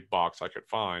whatever big box I could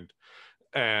find.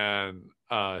 And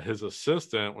his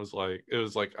assistant was like, it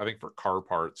was like, I think for car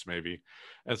parts maybe.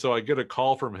 And so I get a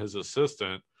call from his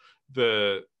assistant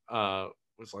that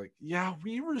was like, yeah,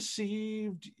 we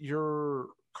received your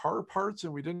car parts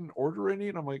and we didn't order any.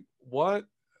 And I'm like, what?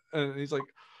 And he's like,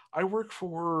 I work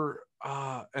for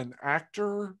an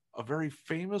actor, a very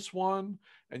famous one,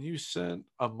 and you sent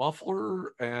a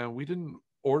muffler and we didn't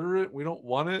order it, we don't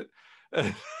want it.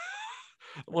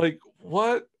 Like,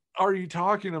 what are you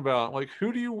talking about? Like,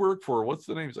 who do you work for? What's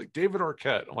the name? He's like, David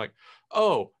Arquette. I'm like,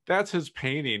 oh, that's his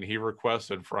painting he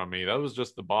requested from me. That was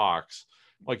just the box.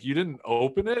 Like, you didn't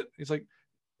open it? He's like,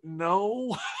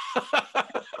 no.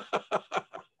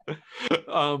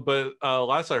 But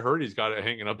last I heard, he's got it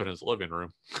hanging up in his living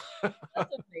room. That's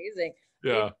amazing.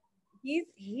 Yeah.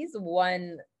 He's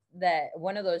one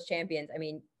of those champions. I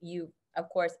mean, you of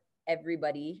course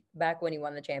everybody back when he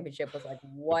won the championship was like,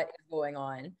 what is going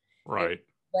on? Right.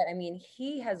 But I mean,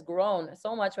 he has grown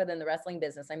so much within the wrestling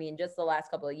business. I mean, just the last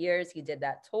couple of years, he did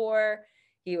that tour.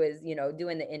 He was,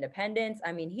 doing the independents.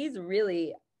 I mean, he's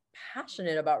really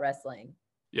passionate about wrestling.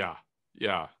 Yeah.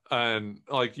 Yeah. And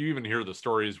like you even hear the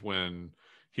stories when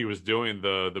he was doing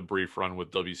the brief run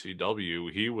with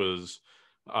WCW, he was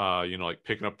like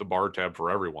picking up the bar tab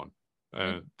for everyone.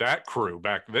 And that crew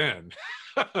back then,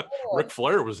 Oh, Ric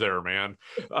Flair was there, man.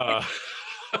 Uh,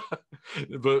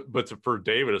 for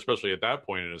David, especially at that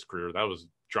point in his career, that was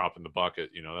dropping the bucket.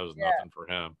 That was yeah. nothing for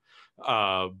him.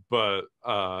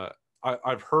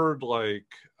 I've heard like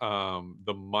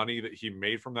the money that he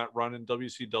made from that run in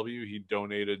WCW, he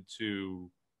donated to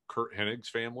Kurt Hennig's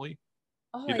family.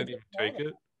 Oh, He I didn't didn't even know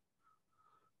take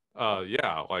that. it.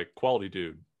 Yeah, like quality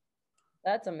dude.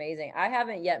 That's amazing. I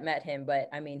haven't yet met him, but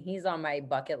I mean, he's on my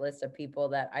bucket list of people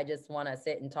that I just want to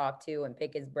sit and talk to and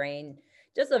pick his brain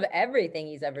just of everything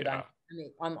he's ever done. Yeah, I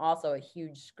mean, I'm also a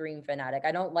huge Scream fanatic.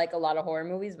 I don't like a lot of horror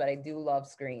movies, but I do love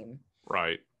Scream.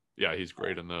 right. Yeah, he's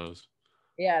great in those.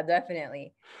 Yeah,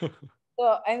 definitely.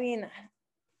 So, I mean,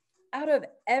 out of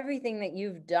everything that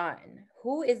you've done,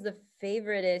 who is the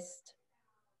favoritist?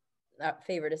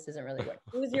 Favoritist isn't really what.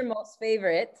 Who is your most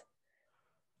favorite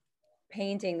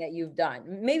painting that you've done?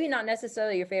 Maybe not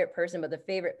necessarily your favorite person, but the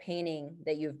favorite painting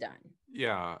that you've done.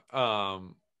 Yeah.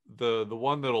 The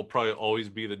one that'll probably always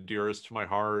be the dearest to my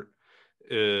heart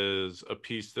is a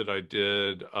piece that I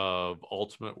did of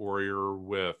Ultimate Warrior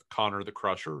with Connor the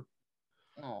Crusher.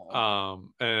 Oh,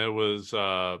 And it was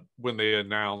when they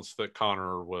announced that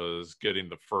Connor was getting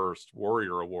the first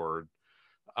Warrior Award.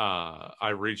 I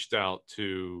reached out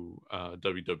to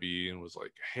WWE and was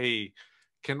like, "Hey,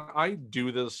 can I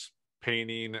do this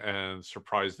painting and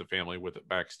surprise the family with it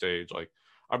backstage? Like,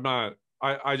 I'm not.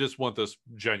 I just want this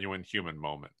genuine human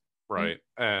moment, right?"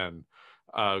 And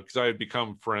because I had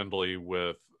become friendly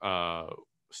with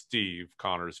Steve,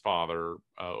 Connor's father,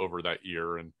 over that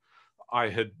year, and I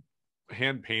had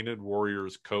hand painted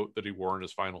Warrior's coat that he wore in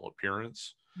his final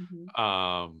appearance. mm-hmm.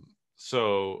 Um,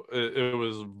 so it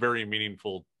was very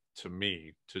meaningful to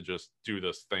me to just do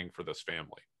this thing for this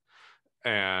family.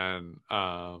 And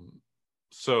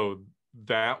so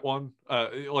that one,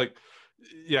 like,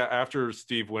 yeah, after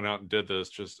Steve went out and did this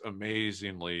just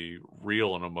amazingly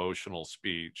real and emotional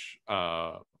speech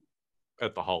at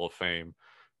the Hall of Fame,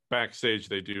 backstage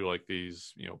they do like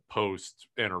these post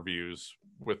interviews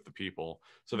with the people,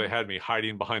 so they had me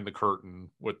hiding behind the curtain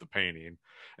with the painting,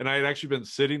 and I had actually been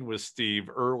sitting with Steve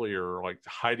earlier, like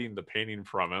hiding the painting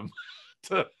from him.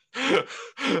 to,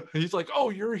 he's like, oh,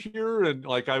 you're here, and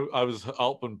like I was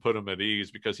helping put him at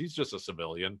ease because he's just a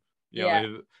civilian,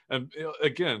 Yeah. and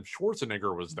again,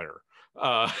 Schwarzenegger was there.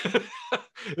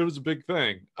 It was a big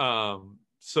thing.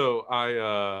 So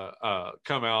I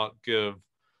come out, give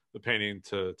the painting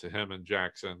to him and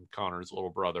Jackson, Connor's little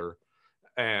brother,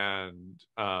 and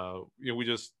we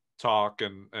just talk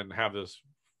and have this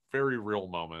very real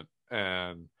moment.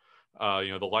 And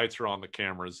the lights are on, the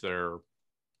cameras there.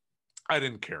 I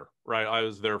didn't care, right? I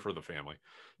was there for the family.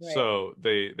 Right. So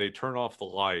they turn off the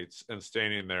lights, and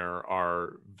standing there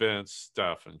are Vince,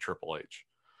 Steph, and Triple H.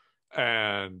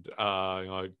 And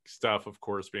like Steph, of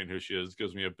course, being who she is,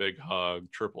 gives me a big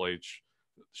hug. Triple H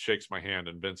shakes my hand,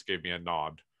 and Vince gave me a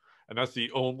nod. And that's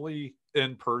the only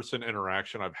in-person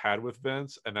interaction I've had with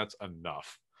Vince, and that's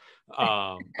enough.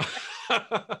 Um,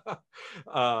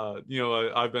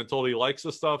 I've been told he likes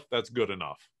the stuff. That's good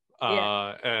enough.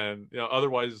 Yeah. And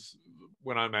otherwise,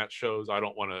 when I'm at shows, I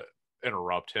don't want to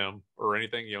interrupt him or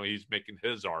anything. He's making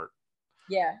his art,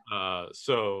 Yeah.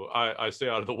 so I stay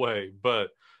out of the way.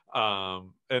 But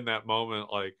in that moment,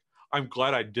 like, I'm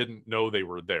glad I didn't know they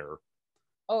were there,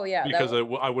 Oh yeah, that because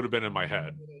was I would have been in my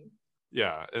head. amazing.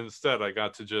 Yeah. Instead, I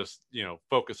got to just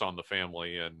focus on the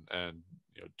family and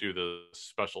do the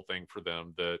special thing for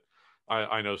them that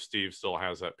I know Steve still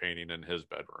has that painting in his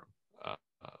bedroom,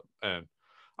 and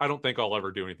I don't think I'll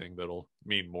ever do anything that'll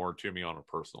mean more to me on a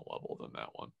personal level than that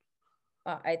one.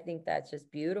 I think that's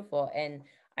just beautiful. And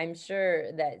I'm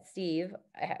sure that Steve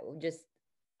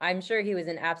I'm sure he was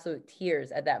in absolute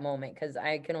tears at that moment, because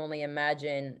I can only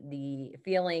imagine the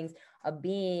feelings of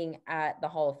being at the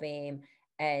Hall of Fame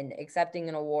and accepting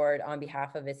an award on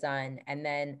behalf of his son. And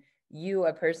then you,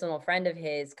 a personal friend of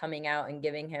his, coming out and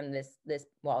giving him this,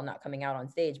 well, not coming out on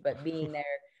stage, but being there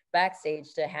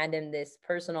backstage to hand him this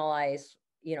personalized,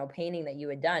 painting that you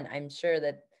had done. I'm sure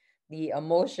that the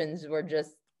emotions were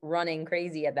just running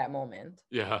crazy at that moment.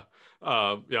 Yeah.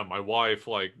 Yeah, my wife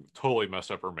like totally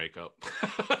messed up her makeup.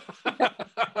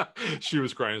 She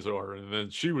was crying so hard, and then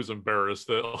she was embarrassed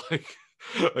that, like,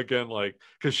 again, like,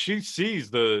 because she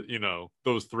sees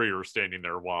those three are standing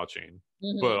there watching,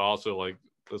 but Mhm. also like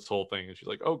this whole thing, and she's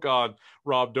like, "Oh God,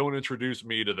 Rob, don't introduce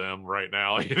me to them right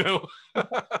now," you know.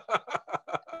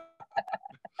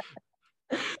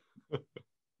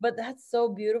 But that's so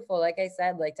beautiful. Like I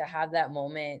said, like to have that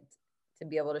moment to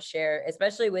be able to share,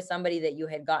 especially with somebody that you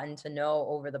had gotten to know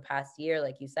over the past year,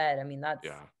 like you said. I mean,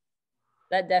 Yeah.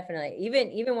 that definitely,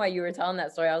 even while you were telling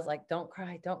that story, I was like, don't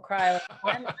cry, don't cry.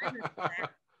 Like,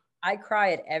 I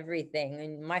cry at everything,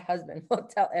 and my husband will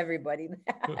tell everybody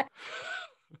that.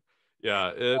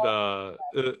 Yeah,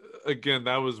 again,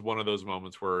 that was one of those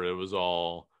moments where it was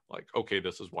all like, okay,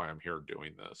 this is why I'm here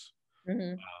doing this.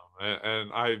 Mhm.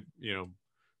 And I,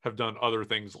 have done other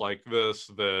things like this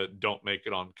that don't make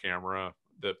it on camera,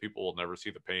 that people will never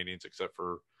see the paintings except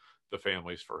for the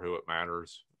families for who it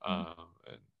matters. And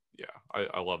yeah,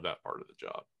 I love that part of the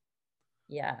job.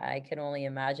 Yeah, I can only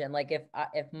imagine. Like if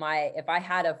I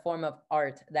had a form of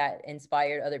art that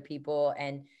inspired other people,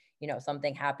 and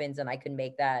something happens and I could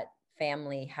make that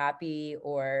family happy,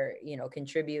 or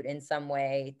contribute in some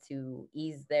way to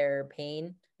ease their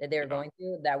pain that they're Yeah, going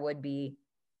through, that would be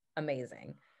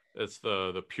amazing. it's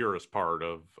the purest part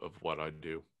of what I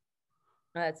do.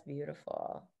 That's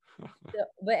beautiful. So,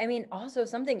 but I mean, also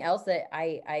something else that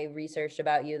I researched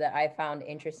about you that I found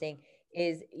interesting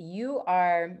is you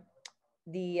are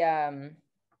the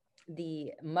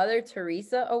the Mother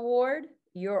Teresa Award.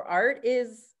 Your art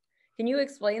is, can you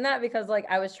explain that? Because like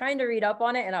I was trying to read up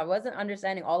on it and I wasn't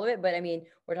understanding all of it, but I mean,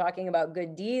 we're talking about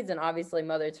good deeds and obviously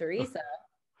Mother Teresa.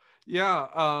 Yeah,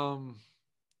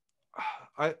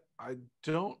 I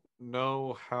don't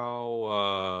know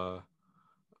how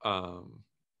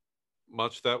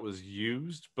much that was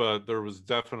used, but there was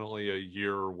definitely a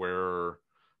year where,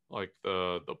 like,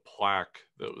 the plaque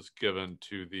that was given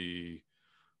to the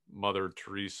Mother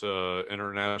Teresa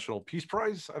International Peace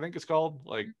Prize, I think it's called,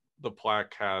 like, the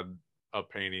plaque had a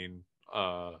painting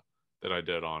that I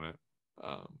did on it.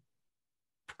 Um,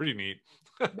 Pretty neat.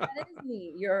 That is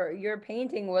neat. Your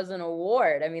painting was an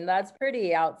award. I mean, that's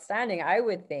pretty outstanding, I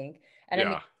would think. And I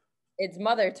mean, Yeah. it's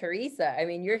Mother Teresa. I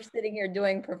mean, you're sitting here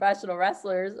doing professional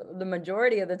wrestlers the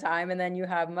majority of the time, and then you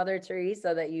have Mother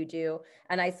Teresa that you do.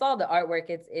 And I saw the artwork.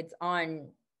 It's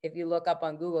on. If you look up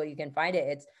on Google, you can find it.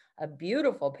 It's a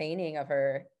beautiful painting of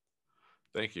her.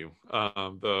 Thank you.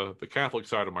 The Catholic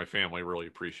side of my family really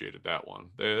appreciated that one.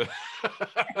 They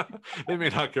they may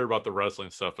not care about the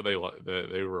wrestling stuff, but they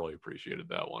really appreciated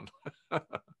that one.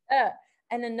 Uh,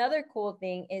 and another cool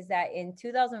thing is that in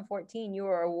 2014, you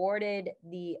were awarded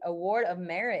the Award of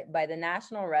Merit by the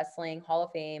National Wrestling Hall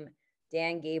of Fame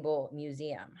Dan Gable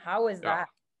Museum. How was Yeah.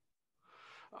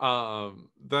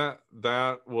 that?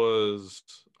 That was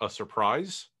a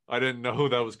surprise. I didn't know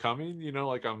that was coming.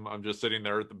 Like, I'm just sitting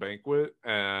there at the banquet,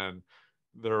 and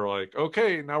they're like,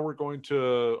 okay, now we're going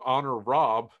to honor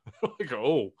Rob. Like,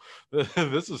 oh,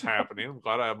 this is happening. I'm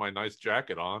glad I have my nice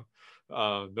jacket on.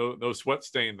 No sweat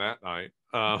stain that night.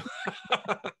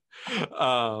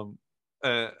 Um,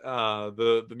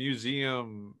 the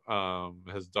museum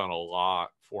has done a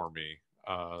lot for me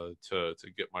to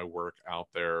get my work out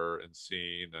there and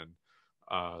seen, and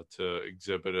to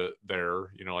exhibit it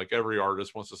there. You know, like every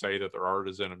artist wants to say that their art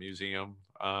is in a museum.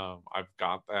 I've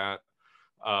got that.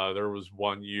 There was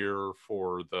one year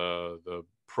for the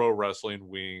Pro Wrestling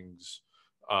Wings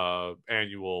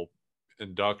annual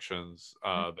inductions.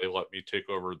 They let me take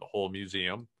over the whole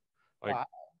museum, like Wow.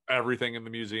 everything in the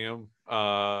museum.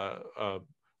 Like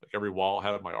every wall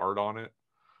had my art on it.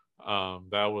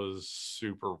 That was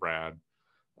super rad.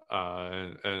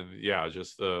 And yeah,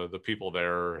 just the people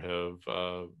there have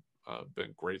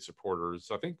been great supporters.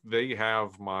 I think they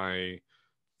have my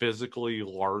physically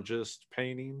largest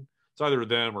painting. It's either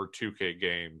them or 2K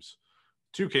Games.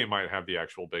 2K might have the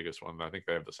actual biggest one. I think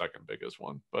they have the second biggest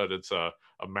one, but it's a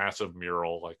massive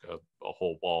mural, like a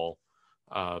whole wall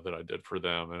that I did for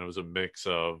them. And it was a mix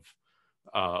of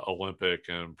Olympic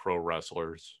and pro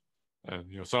wrestlers. And,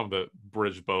 you know, some that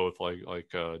bridge both, like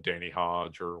Danny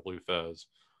Hodge or Luthez.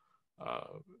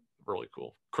 Really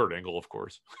cool. Kurt Angle, of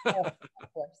course. Oh,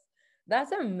 of course.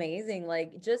 That's amazing.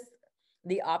 Like just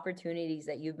the opportunities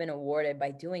that you've been awarded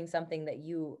by doing something that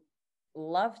you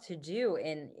love to do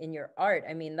in your art.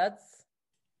 I mean, that's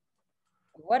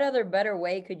what other better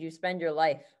way could you spend your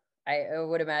life? I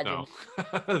would imagine.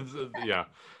 No. Yeah.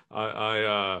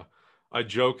 I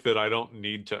joke that I don't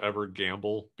need to ever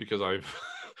gamble because I've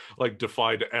like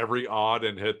defied every odd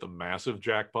and hit the massive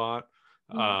jackpot.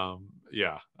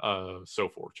 Yeah, so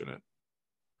fortunate.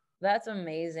 That's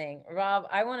amazing. Rob,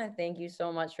 I want to thank you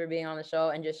so much for being on the show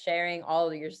and just sharing all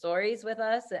of your stories with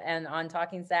us and on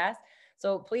Talking Sass.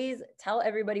 So please tell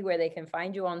everybody where they can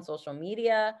find you on social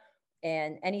media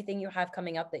and anything you have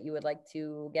coming up that you would like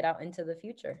to get out into the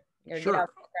future or get out Sure. to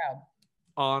the crowd.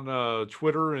 On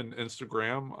Twitter and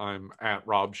Instagram, I'm at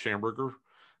Rob Schamberger.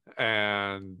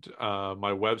 And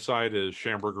my website is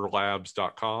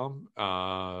schambergerlabs.com.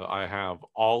 I have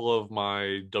all of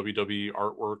my WWE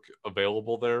artwork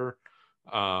available there.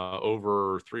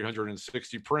 Over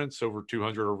 360 prints, over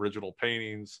 200 original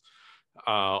paintings,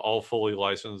 all fully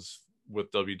licensed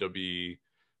with WWE.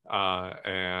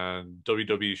 And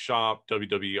WWE Shop,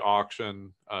 WWE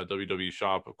Auction. WWE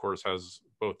Shop, of course, has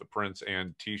both the prints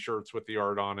and T-shirts with the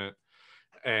art on it.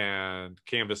 And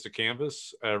Canvas to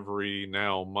Canvas every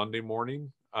now Monday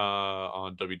morning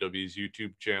on WWE's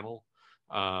YouTube channel.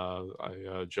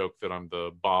 I joke that I'm the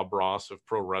Bob Ross of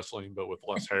pro wrestling, but with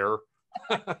less hair.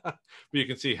 But you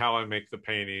can see how I make the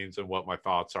paintings and what my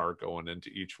thoughts are going into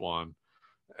each one.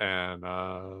 And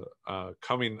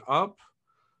coming up,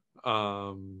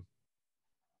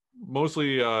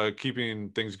 mostly keeping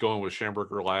things going with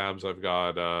Schamberger Labs. I've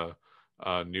got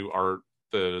new art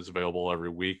that is available every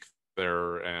week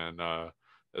there, and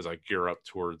as I gear up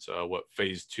towards what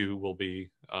phase 2 will be,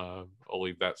 I'll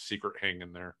leave that secret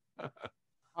hanging there.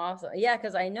 Awesome. Yeah,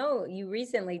 because I know you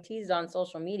recently teased on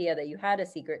social media that you had a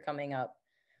secret coming up,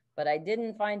 but I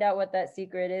didn't find out what that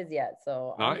secret is yet.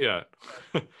 So I'm Not yet.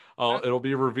 It'll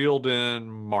be revealed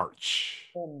in March.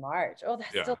 in March. Oh,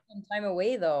 that's Yeah, still some time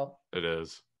away though. it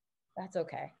is. That's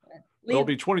okay. It'll Leave.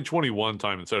 be 2021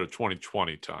 time instead of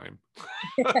 2020 time.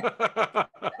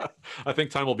 I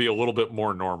think time will be a little bit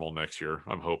more normal next year.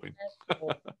 I'm hoping.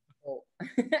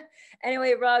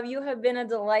 Anyway, Rob, you have been a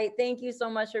delight. Thank you so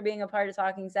much for being a part of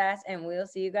Talking Sass, and we'll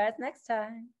see you guys next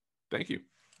time. Thank you.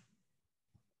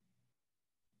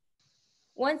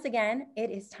 Once again,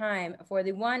 it is time for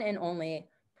the one and only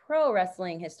pro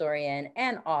wrestling historian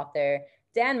and author,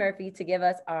 Dan Murphy, to give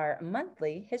us our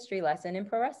monthly history lesson in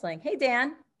pro wrestling. Hey,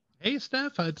 Dan. Hey,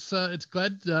 Steph. It's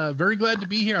very glad to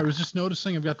be here. I was just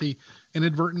noticing I've got the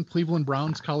inadvertent Cleveland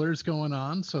Browns colors going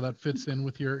on, so that fits in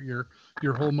with your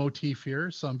whole motif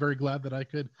here. So I'm very glad that I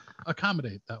could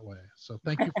accommodate that way. So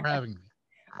thank you for having me.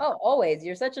 Oh, always.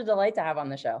 You're such a delight to have on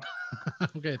the show.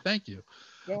 Okay, thank you.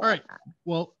 You're All right.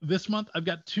 Well, this month I've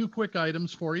got 2 quick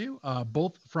items for you,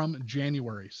 both from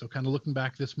January. So kind of looking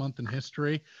back this month in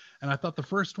history. And I thought the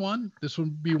first one, this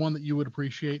would be one that you would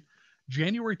appreciate.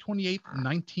 January 28th,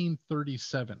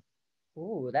 1937.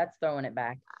 Ooh, that's throwing it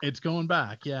back. It's going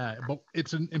back, yeah. But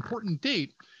it's an important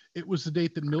date. It was the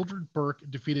date that Mildred Burke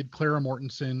defeated Clara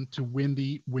Mortensen to win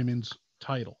the women's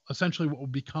title, essentially what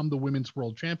would become the Women's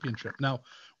World Championship. Now,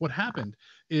 what happened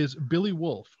is Billy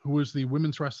Wolf, who was the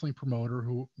women's wrestling promoter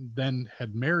who then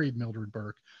had married Mildred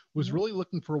Burke, was really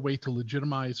looking for a way to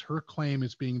legitimize her claim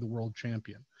as being the world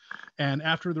champion. And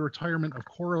after the retirement of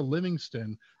Cora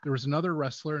Livingston, there was another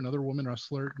woman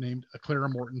wrestler named Clara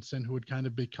Mortensen, who had kind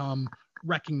of become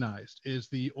recognized as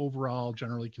the overall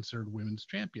generally considered women's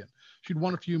champion. She'd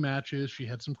won a few matches, she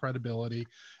had some credibility,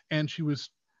 and she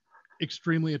was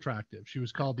extremely attractive. She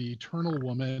was called the Eternal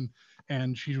Woman,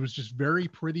 and she was just very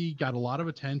pretty, got a lot of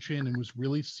attention, and was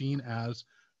really seen as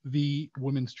the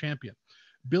women's champion.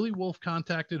 Billy Wolf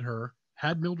contacted her,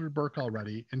 had Mildred Burke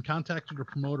already, and contacted a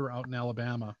promoter out in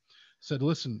Alabama, said,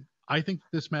 listen, I think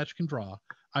this match can draw.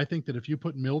 I think that if you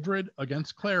put Mildred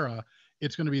against Clara,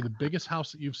 it's going to be the biggest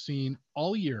house that you've seen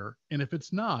all year. And if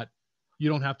it's not, you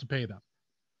don't have to pay them.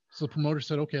 So the promoter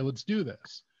said, okay, let's do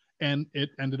this. And it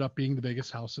ended up being the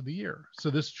biggest house of the year. So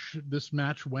this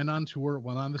match went on tour,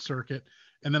 went on the circuit.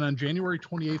 And then on January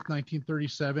 28th,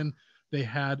 1937, they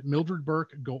had Mildred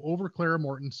Burke go over Clara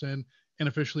Mortensen and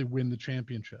officially win the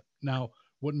championship. Now,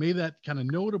 what made that kind of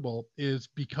notable is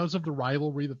because of the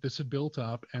rivalry that this had built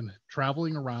up and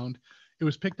traveling around, it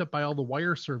was picked up by all the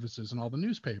wire services and all the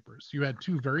newspapers. You had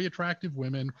two very attractive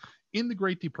women in the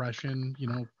Great Depression, you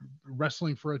know,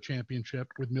 wrestling for a championship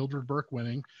with Mildred Burke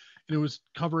winning. And it was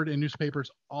covered in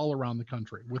newspapers all around the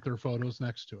country with their photos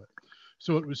next to it.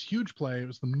 So it was huge play. It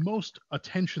was the most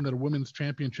attention that a women's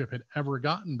championship had ever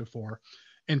gotten before.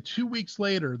 And 2 weeks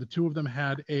later, the two of them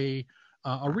had a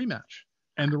rematch.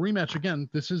 And the rematch, again,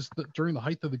 this is during the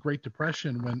height of the Great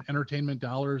Depression, when entertainment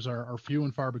dollars are few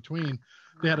and far between.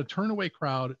 They had a turnaway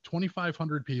crowd,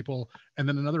 2,500 people, and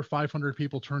then another 500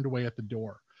 people turned away at the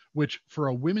door, which for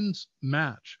a women's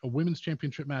match, a women's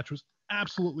championship match, was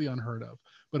absolutely unheard of.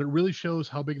 But it really shows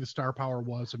how big the star power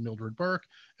was of Mildred Burke.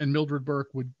 And Mildred Burke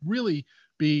would really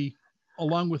be,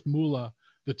 along with Moolah,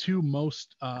 the two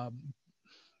most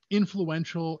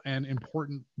influential and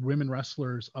important women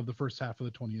wrestlers of the first half of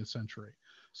the 20th century.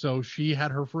 So she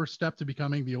had her first step to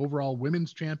becoming the overall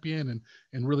women's champion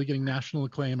and really getting national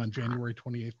acclaim on January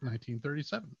 28th,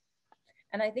 1937.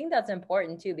 And I think that's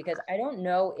important too, because I don't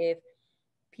know if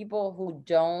people who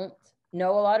don't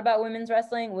know a lot about women's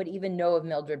wrestling would even know of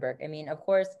Mildred Burke. I mean, of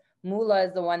course, Moolah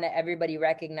is the one that everybody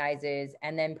recognizes,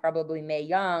 and then probably Mae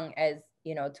Young as,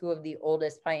 you know, two of the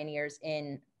oldest pioneers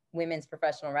in women's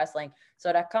professional wrestling.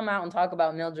 So to come out and talk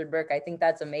about Mildred Burke, I think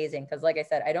that's amazing, because like I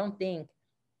said, I don't think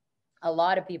a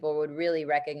lot of people would really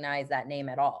recognize that name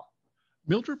at all.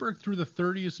 Mildred Burke through the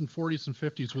 30s and 40s and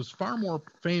 50s was far more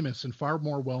famous and far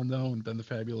more well-known than the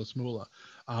fabulous Moolah.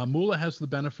 Moolah has the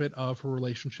benefit of her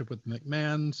relationship with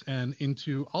McMahon's and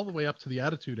into all the way up to the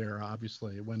Attitude Era,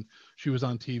 obviously, when she was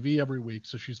on TV every week,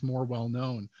 so she's more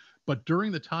well-known. But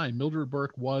during the time, Mildred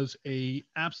Burke was a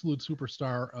absolute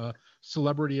superstar, a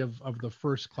celebrity of the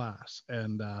first class.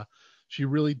 And she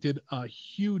really did a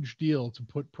huge deal to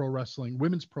put pro wrestling,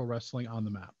 women's pro wrestling, on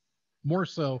the map. More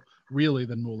so, really,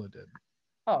 than Moolah did.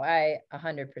 Oh, I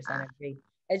 100% agree.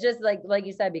 It's just like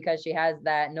you said, because she has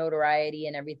that notoriety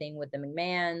and everything with the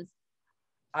McMahons.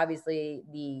 Obviously,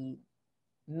 the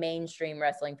mainstream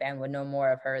wrestling fan would know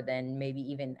more of her than maybe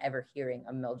even ever hearing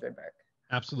of Mildred Burke.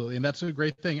 Absolutely. And that's a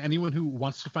great thing. Anyone who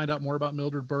wants to find out more about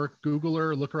Mildred Burke, Google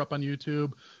her, look her up on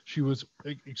YouTube. She was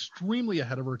extremely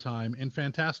ahead of her time, in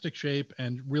fantastic shape,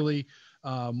 and really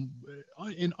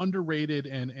an underrated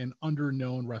and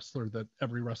under-known wrestler that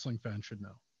every wrestling fan should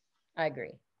know. I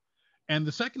agree. And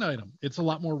the second item, it's a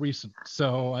lot more recent.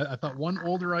 So I thought one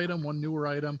older item, one newer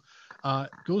item,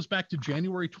 goes back to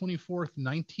January 24th,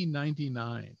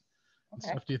 1999. Okay.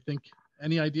 So do you think,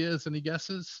 any ideas, any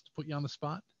guesses to put you on the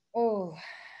spot? Oh,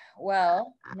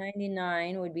 well,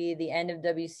 99 would be the end of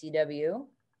WCW.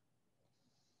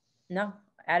 No,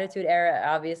 Attitude Era,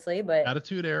 obviously, but...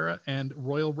 Attitude Era and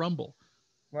Royal Rumble.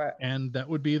 Right. And that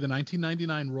would be the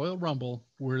 1999 Royal Rumble,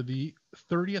 where the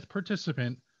 30th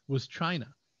participant was Chyna.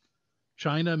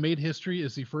 Chyna made history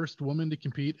as the first woman to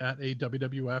compete at a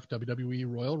WWE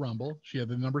Royal Rumble. She had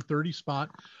the number 30 spot.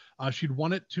 She'd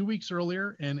won it 2 weeks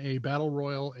earlier in a Battle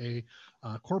Royal, a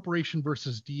Corporation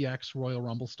versus DX Royal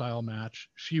Rumble style match.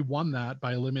 She won that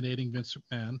by eliminating Vince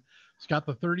McMahon. She got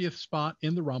the 30th spot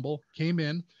in the Rumble, came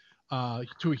in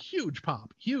to a huge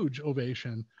pop, huge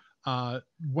ovation.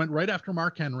 Went right after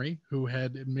Mark Henry, who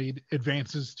had made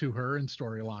advances to her in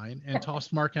storyline, and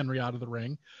tossed Mark Henry out of the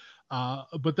ring,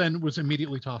 but then was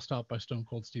immediately tossed out by Stone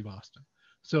Cold Steve Austin.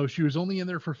 So she was only in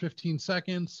there for 15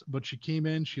 seconds, but she came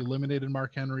in, she eliminated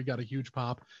Mark Henry, got a huge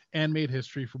pop, and made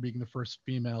history for being the first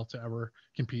female to ever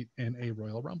compete in a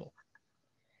Royal Rumble.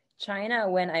 Chyna,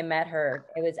 when I met her,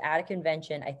 it was at a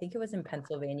convention. I think it was in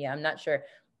Pennsylvania. I'm not sure,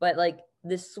 but like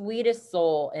the sweetest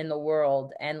soul in the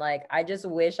world. And like, I just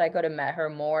wish I could have met her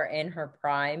more in her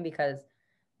prime, because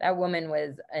that woman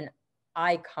was an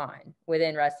icon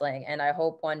within wrestling. And I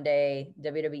hope one day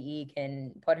WWE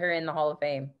can put her in the Hall of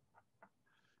Fame.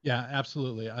 Yeah,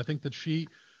 absolutely. I think that she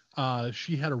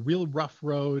had a real rough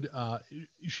road.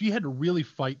 She had to really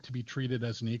fight to be treated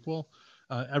as an equal.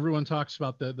 Everyone talks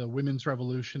about the women's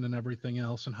revolution and everything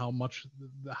else, and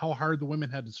how hard the women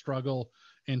had to struggle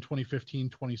in 2015,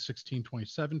 2016,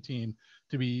 2017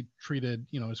 to be treated,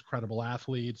 as credible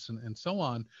athletes and so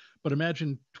on. But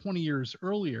imagine 20 years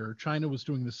earlier, China was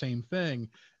doing the same thing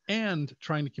and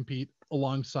trying to compete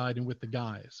alongside and with the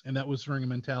guys. And that was during a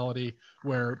mentality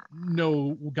where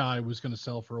no guy was going to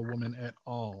sell for a woman at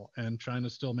all. And China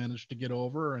still managed to get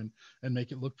over and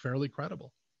make it look fairly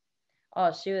credible.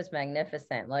 Oh, she was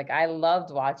magnificent. Like, I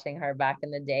loved watching her back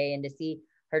in the day, and to see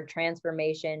her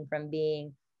transformation from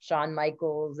being Shawn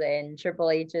Michaels and Triple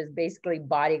H's basically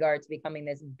bodyguard to becoming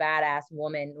this badass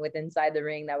woman with inside the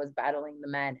ring that was battling the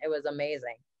men. It was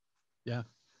amazing. Yeah.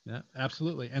 Yeah,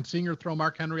 absolutely. And seeing her throw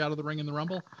Mark Henry out of the ring in the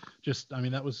Rumble,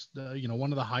 that was,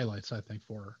 one of the highlights, I think,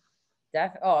 for her.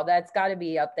 That's got to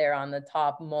be up there on the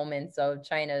top moments of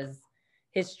China's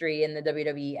history in the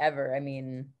WWE ever. I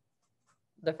mean,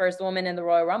 the first woman in the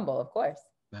Royal Rumble, of course.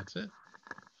 That's it.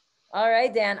 All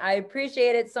right, Dan, I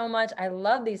appreciate it so much. I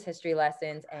love these history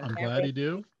lessons. And I'm glad you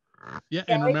do. Yeah,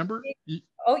 and remember...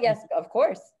 Oh, yes, of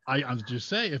course. I'll just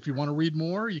say, if you want to read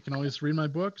more, you can always read my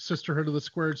book, Sisterhood of the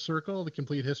Squared Circle, The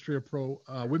Complete History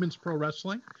of Women's Pro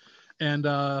Wrestling. And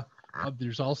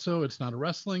there's also, it's not a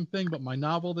wrestling thing, but my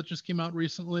novel that just came out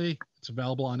recently. It's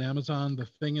available on Amazon, The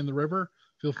Thing in the River.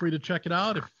 Feel free to check it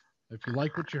out. If you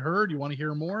like what you heard, you want to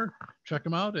hear more, check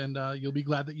them out, and you'll be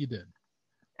glad that you did.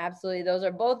 Absolutely. Those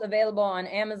are both available on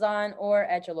Amazon or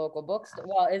at your local bookstore.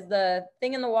 Well, is The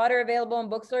Thing in the Water available in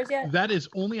bookstores yet? That is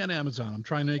only on Amazon. I'm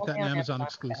trying to make that an Amazon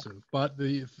exclusive. Okay. But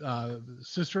the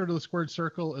Sisterhood of the Squared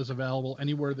Circle is available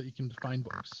anywhere that you can find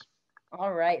books.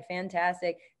 All right.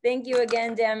 Fantastic. Thank you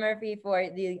again, Dan Murphy, for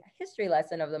the history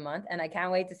lesson of the month. And I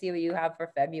can't wait to see what you have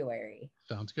for February.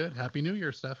 Sounds good. Happy New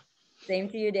Year, Steph. Same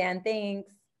to you, Dan.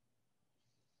 Thanks.